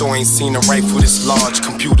gun store ain't seen a rifle this large.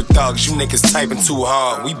 Computer thugs, you niggas typing too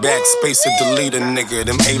hard. We backspace or delete a nigga.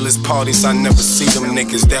 Them A-list parties, I never see them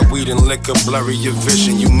niggas. That weed and liquor blurry your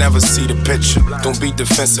vision. You never see the picture. Don't be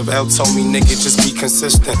defensive. L told me, nigga, just be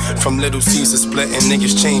consistent. From Little Caesar splitting,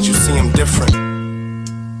 niggas change, you see them different.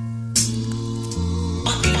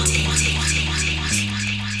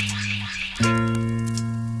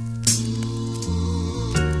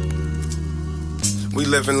 We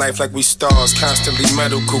living life like we stars, constantly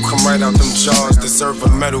medical, come right out them jaws. Deserve a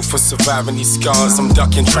medal for surviving these scars. I'm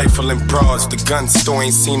ducking trifling broads. The gun store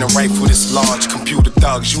ain't seen a rifle this large. Computer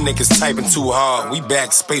thugs, you niggas typing too hard. We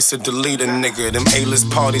backspace or delete a nigga. Them A-list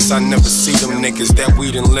parties, I never see them niggas. That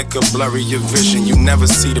weed and liquor blurry your vision. You never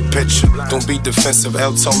see the picture. Don't be defensive.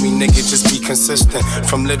 L told me, nigga, just be consistent.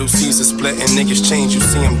 From Little Caesar splitting, niggas change, you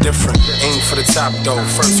see them different. Aim for the top though,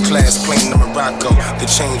 first class, plane to Morocco. The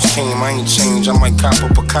change came, I ain't changed, I might cop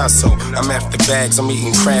a Picasso. I'm after bags, I'm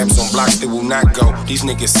eating crabs on blocks that will not go. These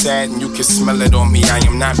niggas sad and you can smell it on me, I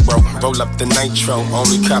am not broke. Roll up the nitro,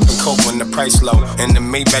 only copping coke when the price low. And the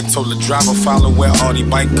Maybach told the driver, follow where all the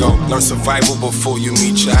bike go. Learn survival before you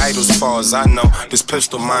meet your idols, far as I know. This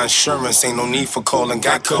pistol, my insurance, ain't no need for calling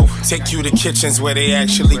Geico. Take you to kitchens where they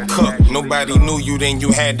actually cook. Nobody knew you, then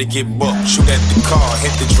you had to get booked. Shoot at the car,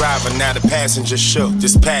 hit the driver, now the passenger shook.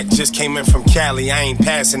 This pack just came in from Cali, I ain't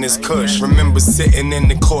passing this kush. Remember sitting in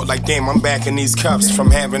the court like, damn, I'm back in these cuffs.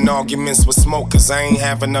 From having arguments with smokers, I ain't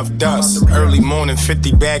have enough dust. Early morning,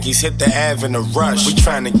 50 baggies, hit the Ave in a rush. We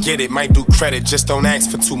tryna get it, might do credit, just don't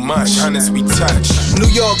ask for too much. Hundreds we touch. New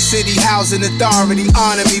York City Housing Authority,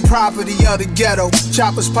 honor me, property of the ghetto.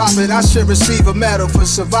 Choppers poppin', I should receive a medal for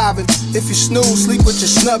surviving. If you snooze, sleep with your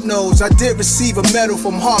snub nose. I did receive a medal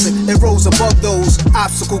from Harvard, it rose above those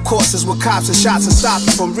obstacle courses with cops and shots to stop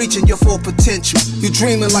you from reaching your full potential. You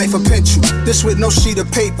dreaming life a pinch you. This with no sheet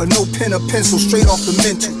of paper, no pen or pencil, straight off the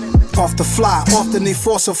mental. off the fly. Often they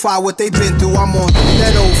falsify what they been through. I'm on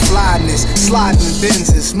that old flyness, sliding in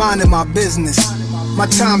Benzes, minding my business. My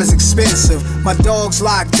time is expensive. My dogs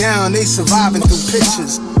locked down, they surviving through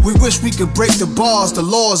pictures. We wish we could break the bars, the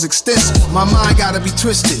law's extensive. My mind gotta be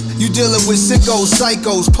twisted. You dealing with sickos,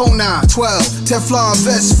 psychos, P9, 12. Teflon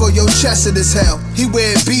vest for your chest it is hell. He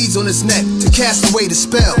wearing beads on his neck to cast away the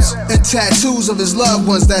spells. And tattoos of his loved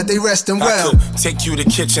ones that they restin' well. I could take you to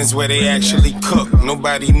kitchens where they actually cook.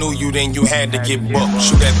 Nobody knew you, then you had to get booked.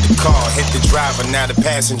 Shoot at the car, hit the driver, now the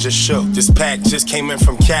passenger shook. This pack just came in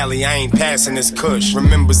from Cali, I ain't passing this kush.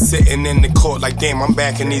 Remember sitting in the court like damn, I'm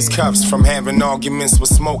back in these cuffs. From having arguments with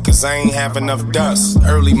smokers, I ain't have enough dust.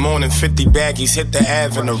 Early morning, 50 baggies hit the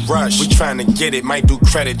Ave in a rush. We tryna get it, might do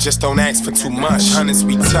credit, just don't ask for too much. Hundreds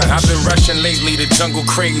we touch. I've been rushing lately, the jungle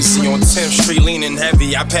crazy. On 10th Street, leaning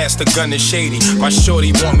heavy, I passed the gun to Shady. My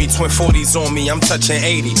shorty want me, twin 40s on me, I'm touching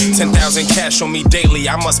 80. 10,000 cash on me daily,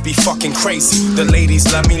 I must be fucking crazy. The ladies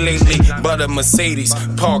love me lately, but a Mercedes.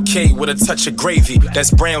 Parquet with a touch of gravy,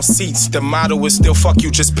 that's brown seats. The motto is still fuck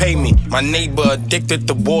you, just pay me. My neighbor addicted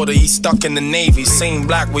to water, he stuck in the Navy. Same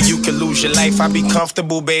block where you can lose your life, I be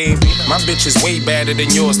comfortable, baby. My bitch is way better than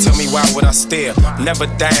yours, tell me why would I stare? Never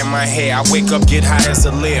dye in my hair, I wake up, get high as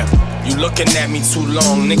a leer. You looking at me too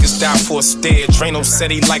long, niggas die for a stare. Drano said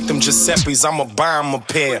he liked them Giuseppe's, I'ma buy him a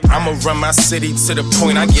pair. I'ma run my city to the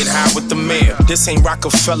point I get high with the mayor. This ain't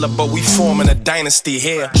Rockefeller, but we forming a dynasty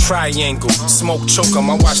here. Triangle, smoke choke 'em,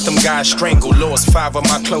 I watch them guys strangle. Lost 5 of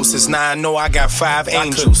my closest, now I know I got 5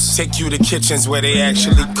 angels. Take you to kitchens where they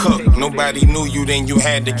actually cook. Nobody knew you, then you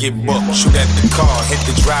had to get booked. Shoot at the car, hit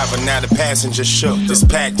the driver, now the passenger shook. This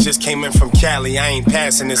pack just came in from Cali, I ain't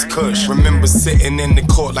passing this kush. Remember sitting in the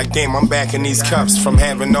court like damn, I'm back in these cuffs. From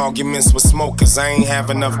having arguments with smokers, I ain't have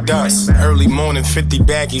enough dust. Early morning, 50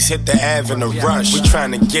 baggies hit the Ave in a rush. We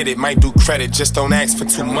tryna get it, might do credit, just don't ask for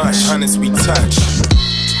too much. Hundreds we touch.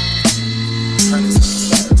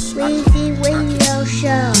 Weezy Radio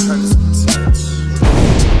Show.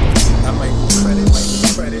 I might do credit,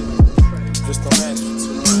 just don't ask for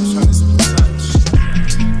too much. Hundreds we touch.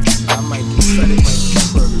 I might do credit,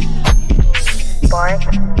 Bark.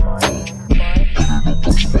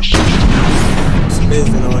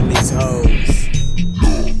 Spizzing on these hoes.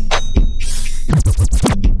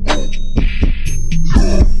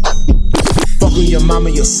 Fucking your mama,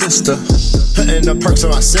 your sister. Putting the perks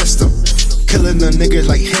on my system. Killing the niggas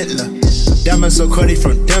like Hitler. Diamonds so cruddy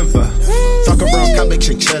from Denver. Fuck around, cop like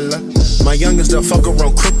chinchilla. My youngest, they'll fuck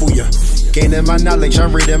around, cripple ya. Gaining my knowledge,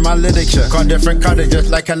 I'm reading my literature. Call different colors just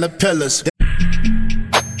like caterpillars.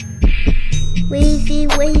 Weezy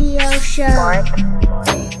Radio Show.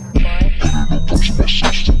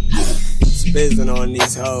 Spizzing on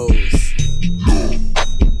these hoes.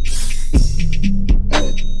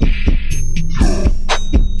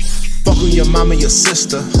 Fucking your mama, your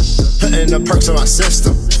sister. Putting the perks on my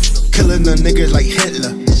system. Killing the niggas like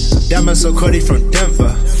Hitler. Diamonds so cruddy from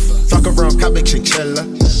Denver. Fuck around, cop like chinchilla.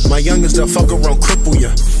 My youngest, they'll fuck around, cripple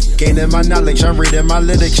ya. Gaining my knowledge, I'm reading my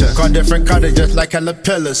literature. Call different colors just like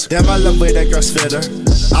caterpillars. Damn, I love way that girl's fitter.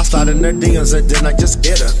 I slide in her DMs and then I just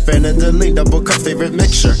get her. Fan of the link, double cup, favorite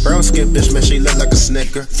mixture. Brown skin bitch, man, she look like a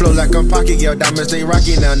snicker. Flow like I'm pocket, yo, diamonds, they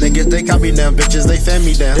rocky now. Niggas, they copy now, bitches, they fan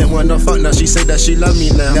me down. Didn't want no fuck, now she say that she love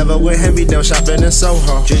me now. Never went hand me down, shopping in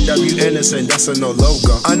Soho. JW Innocent, that's a no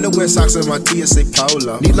logo. Underwear socks in my tee, say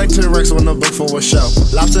Polo. Need like 10 racks on the book for a show.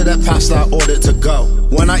 Lobster that pasta, I ordered to go.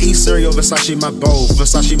 When I eat cereal, Versace my bowl.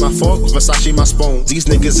 Versace my fork, Versace my spoon. These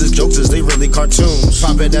niggas is jokesters, they really cartoons.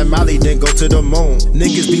 Poppin' that Molly, then go to the moon.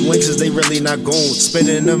 Niggas be winks, they really not goons. Spend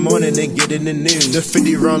it in the morning, then get in the noon. The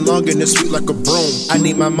 50 run long and it's sweet like a broom. I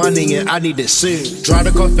need my money and I need it soon. Drive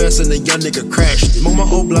the car fast and the young nigga crashed it. Move my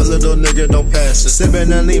old block, little nigga, don't pass it.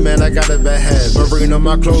 Sippin' and lean, man, I got a bad habit. Marine on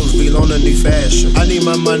my clothes, be on a new fashion. I need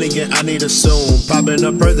my money and I need it soon. Poppin'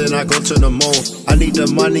 up earth and I go to the moon. I need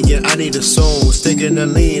the money and I need it soon. Sticking the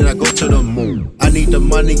lean, I go to the moon. I need the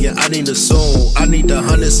money and I need it soon. I need the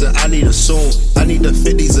hundreds and I need it soon. I need the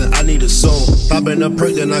 50s and I need it soon. Poppin' up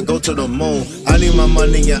earth and I go to the moon. I need my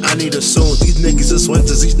money and I need it soon. These niggas is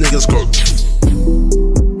winters, these niggas go.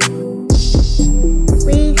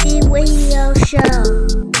 Weezy Radio Show.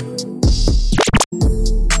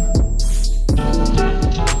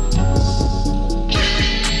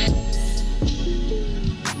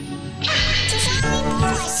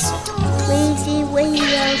 Weezy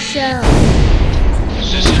Radio Show.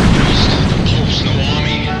 No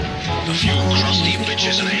army, a few crusty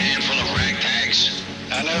bitches and a handful of ragtags.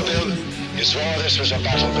 I know, Bill. You swore this was a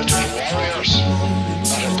battle between warriors,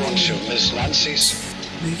 not a bunch of Miss Nancy's.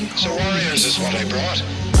 So warriors is what I brought.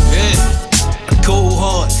 a cold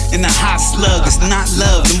heart and a hot slug. It's not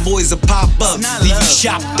love, them boys will pop up, leave you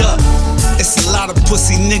chopped up. It's a lot of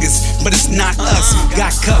pussy niggas, but it's not us.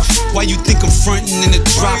 Got cuffed, why you think I'm frontin' in a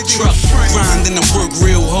drop truck? Grindin' and work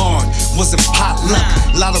real hard, wasn't potluck.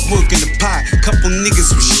 Lot of work in the pot, couple niggas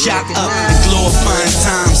was shot up. And glorifying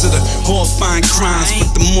times of the horrifying crimes. But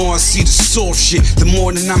the more I see the soft shit, the more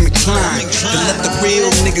that I'm inclined to let the real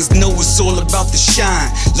niggas know it's all about the shine.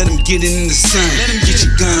 Let them get in the sun, get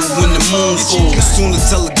your gun when the moon falls. Soon to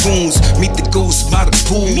tell the goons, meet the ghost by the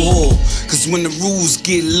pool hall. Cause when the rules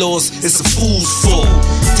get lost, it's a fool's fall.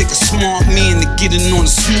 Take a smart man to get in on a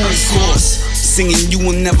smooth course. Singing you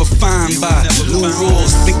will never find by Lou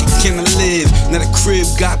Rawls. Thinking can I live? Now the crib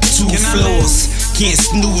got 2 floors. Can't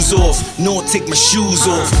snooze off, nor take my shoes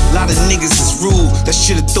off. Lot of niggas is rude, that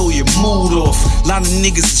shit'll throw your mood off. Lot of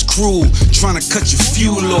niggas is cruel, tryna cut your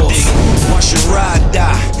fuel off. Watch your ride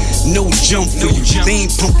die, no jump for you. They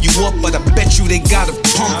ain't pump you up, but I bet you they got a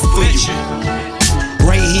pump for you.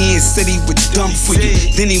 Right here said he would dump for you,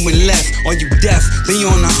 then he went left. Are you deaf? They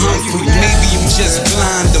on the hunt for you. Maybe you just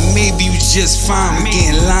blind, or maybe you just fine. We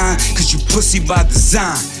get in line, cause you pussy by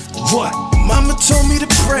design. What? Mama told me to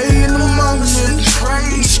pray in the morning.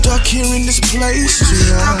 I'm stuck here in this place too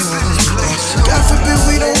long. God forbid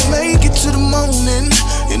we don't make it to the morning.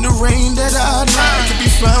 In the rain that I'd like to be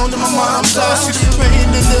found in my mom's house. See the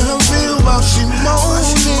pain in her real while she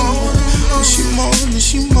moaning. She moaning,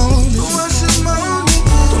 she moaning.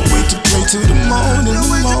 Don't wait to pray till the morning,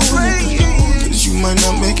 cause you might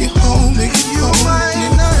not make it home, make it home.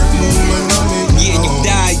 Yeah, you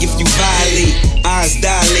die if you violate. Eyes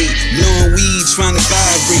dilate, blowing weed, trying to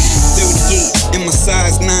vibrate. 38 in my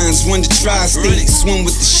size 9s, run the tri-state. Swim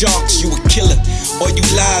with the sharks, you a killer. Or you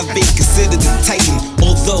live bait, considered a titan.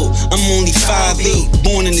 Although I'm only 5'8",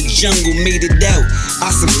 born in the jungle, made it out. I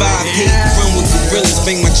survived hate, run with gorillas,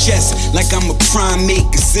 bang my chest like I'm a primate.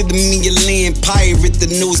 Consider me a land pirate that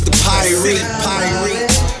knows the pirate.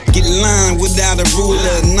 Get lined without a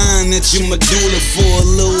ruler, 9 at your medulla for a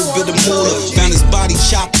little bit of moolah. Found his body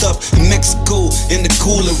chopped up in Mexico in the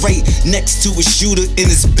cooler, right next to a shooter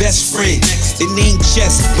and his best friend. It ain't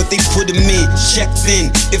chess, but they put him in, checked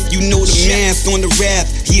in. If you know the math on the rap,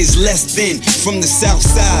 he is less than from the south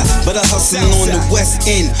side, but I hustle on the west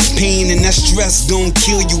end. Pain and that stress gon'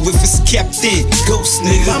 kill you if it's kept in. Ghost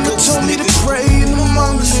nigga, Mama told me to pray in the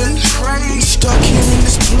morning. I'm stuck here in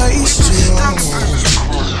this place too long.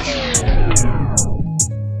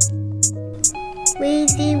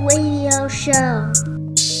 Weezy Radio Show.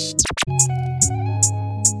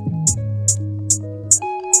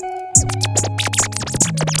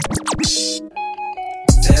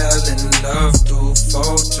 Fell in love through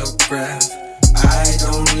photograph. I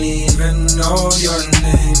don't even know your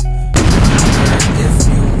name. If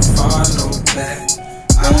you follow back,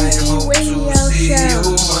 I hope to see you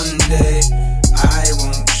one day. I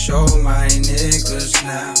won't show my niggas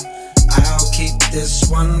now. I'll keep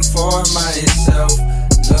this one for myself.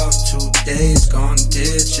 Love today's gone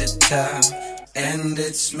digital, and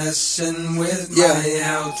it's messing with my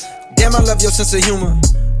health. Damn, I love your sense of humor.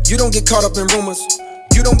 You don't get caught up in rumors.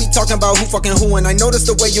 You don't be talking about who fucking who, and I notice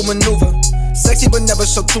the way you maneuver. Sexy but never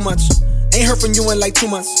show too much. Ain't heard from you in like 2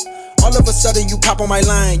 months. All of a sudden you pop on my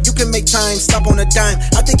line. You can make time stop on a dime.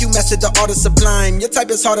 I think you mastered the art of sublime. Your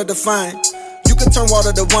type is harder to find. You can turn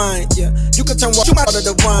water to wine, yeah. You can turn water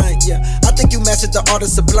to wine, yeah. I think you mastered the art of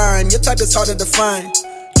sublime. Your type is harder to find.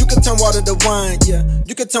 You can turn water to wine, yeah.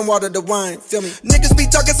 You can turn water to wine, feel me? Niggas be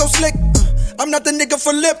talking so slick. I'm not the nigga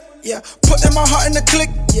for lip, yeah. Putting my heart in the click,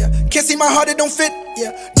 yeah. Can't see my heart, it don't fit,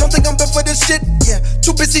 yeah. Don't think I'm built for this shit, yeah.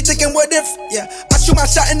 Too busy thinking what if, yeah. I shoot my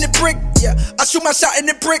shot in the brick, yeah. I shoot my shot in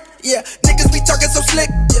the brick, yeah. Niggas be talking so slick,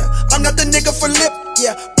 yeah. I'm not the nigga for lip,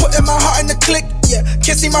 yeah. Putting my heart in the click, yeah.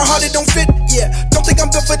 Can't see my heart, it don't fit, yeah. Don't think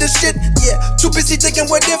I'm built for this shit, yeah. Too busy thinking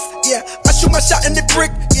what if, yeah. I shoot my shot in the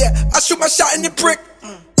brick, yeah. I shoot my shot in the brick.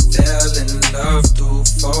 Fell in love through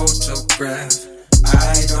photograph.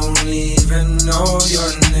 I don't even know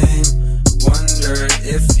your name. Wonder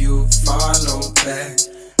if you follow back.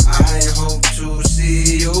 I hope to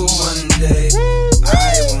see you one day.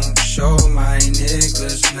 I won't show my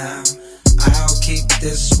niggas now. I'll keep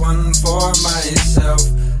this one for myself.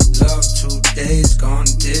 Love today's gone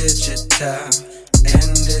digital,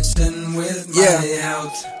 and it's in with my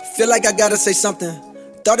health. Feel like I gotta say something.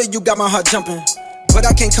 Thought that you got my heart jumping, but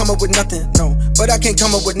I can't come up with nothing. No, but I can't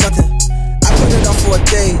come up with nothing. I put it on for a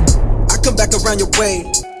day. I come back around your way,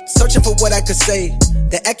 searching for what I could say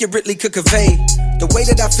that accurately could convey the way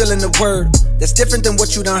that I feel in the word that's different than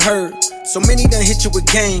what you done heard. So many done hit you with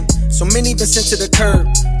game, so many been sent to the curb.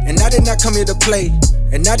 And I did not come here to play,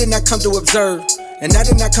 and I did not come to observe, and I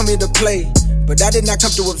did not come here to play, but I did not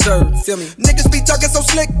come to observe. Feel me? Niggas be talking so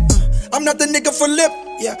slick. I'm not the nigga for lip.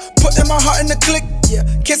 Yeah, putting my heart in the click. Yeah,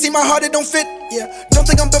 can't see my heart, it don't fit. Yeah, don't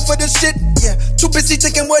think I'm built for this shit. Yeah, too busy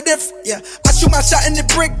thinking what if. Yeah, I shoot my shot in the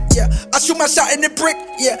brick. Yeah, I shoot my shot in the brick.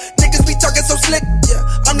 Yeah, niggas be talking so slick. Yeah,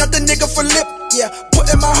 I'm not the nigga for lip. Yeah,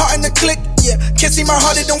 putting my heart in the click. Yeah, can't see my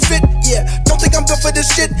heart, it don't fit. Yeah, don't think I'm built for this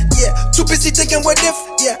shit. Yeah, too busy thinking what if.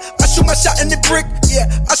 Yeah, I shoot my shot in the brick. Yeah,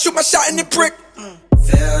 I shoot my shot in the brick.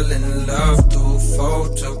 Fell in love through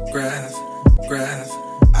photograph.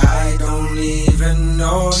 I don't even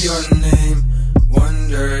know your name.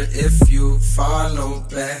 Wonder if you follow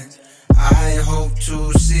back. I hope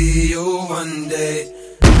to see you one day.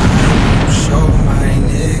 I won't show my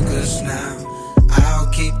niggas now. I'll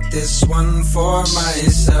keep this one for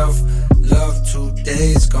myself. Love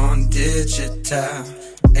today's gone digital,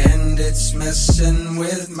 and it's messing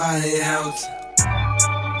with my health.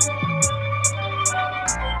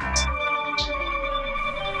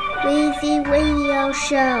 Weezy Radio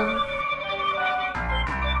Show.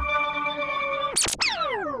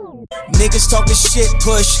 Niggas talking shit,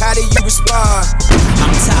 push, how do you respond?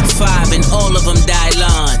 I'm top 5 and all of them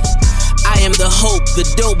Dylan. I am the hope, the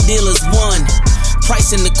dope dealers won.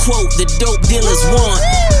 Price in the quote, the dope dealers want.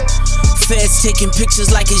 Feds taking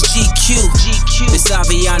pictures like it's GQ. This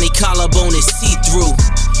Aviani collarbone is see-through.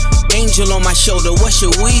 Angel on my shoulder, what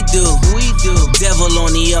should we do? Devil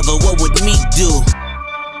on the other, what would me do?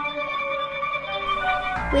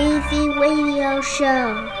 Weezy Radio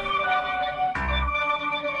Show.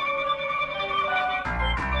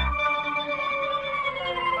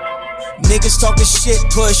 Niggas talking shit,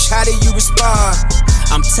 push, how do you respond?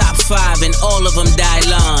 I'm top 5 and all of them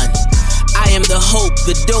Dylan. I am the hope,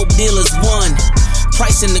 the dope dealers won.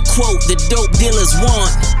 Price in the quote, the dope dealers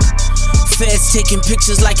want. Feds taking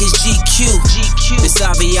pictures like it's GQ. This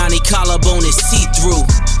Aviani collarbone is see-through.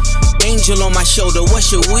 Angel on my shoulder, what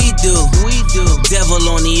should we do? Devil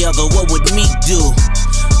on the other, what would me do?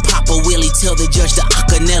 Papa Willie, tell the judge the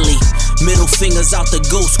Acanelli. Middle fingers out the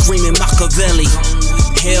ghost, screaming Machiavelli.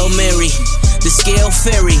 Hail Mary, the scale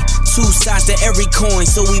fairy. 2 sides to every coin,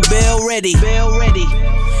 so we bail ready.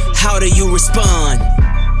 How do you respond?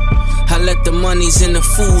 I let the monies and the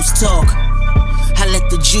fools talk. I let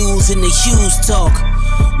the Jews and the Hughes talk.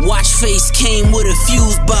 Watch face came with a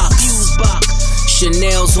fuse box.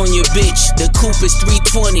 Chanel's on your bitch, the coupe is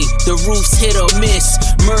 320, the roof's hit or miss.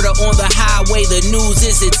 Murder on the highway, the news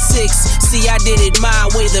is at 6. See, I did it my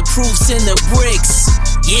way, the proof's in the bricks.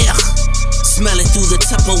 Yeah, smell it through the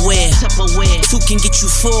Tupperware. 2 can get you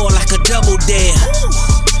 4 like a double dare.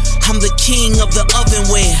 I'm the king of the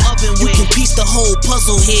ovenware. You can piece the whole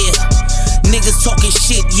puzzle here. Niggas talking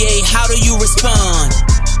shit, yay, how do you respond?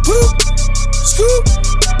 Whoop, scoop,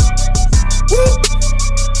 whoop,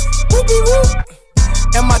 whoopie whoop.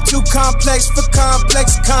 Am I too complex for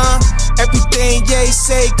complex con? Everything Ye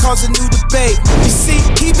say cause a new debate. You see,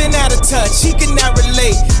 he been out of touch, he cannot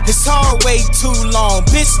relate. His hard way too long,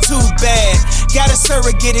 bitch too bad. Got a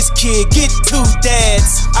surrogate his kid, get 2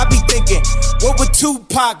 dads. I be thinking, what would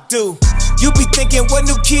Tupac do? You be thinking, what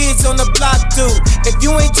new kids on the block do? If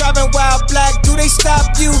you ain't driving while black, do they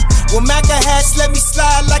stop you? Well, Maca hats let me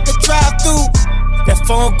slide like a drive-through. That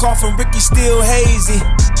phone call from Ricky still hazy.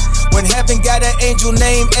 When heaven got an angel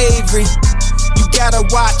named Avery, you gotta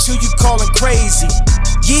watch who you callin' crazy.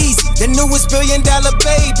 Yeezy, the newest $1 billion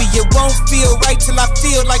baby. It won't feel right till I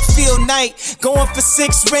feel like Phil Knight. Going for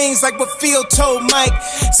 6 rings like what Phil told Mike.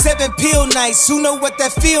 7 pill nights, who know what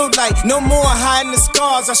that feel like? No more hiding the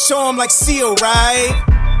scars, I show them like Seal, right?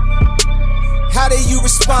 How do you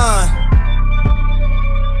respond?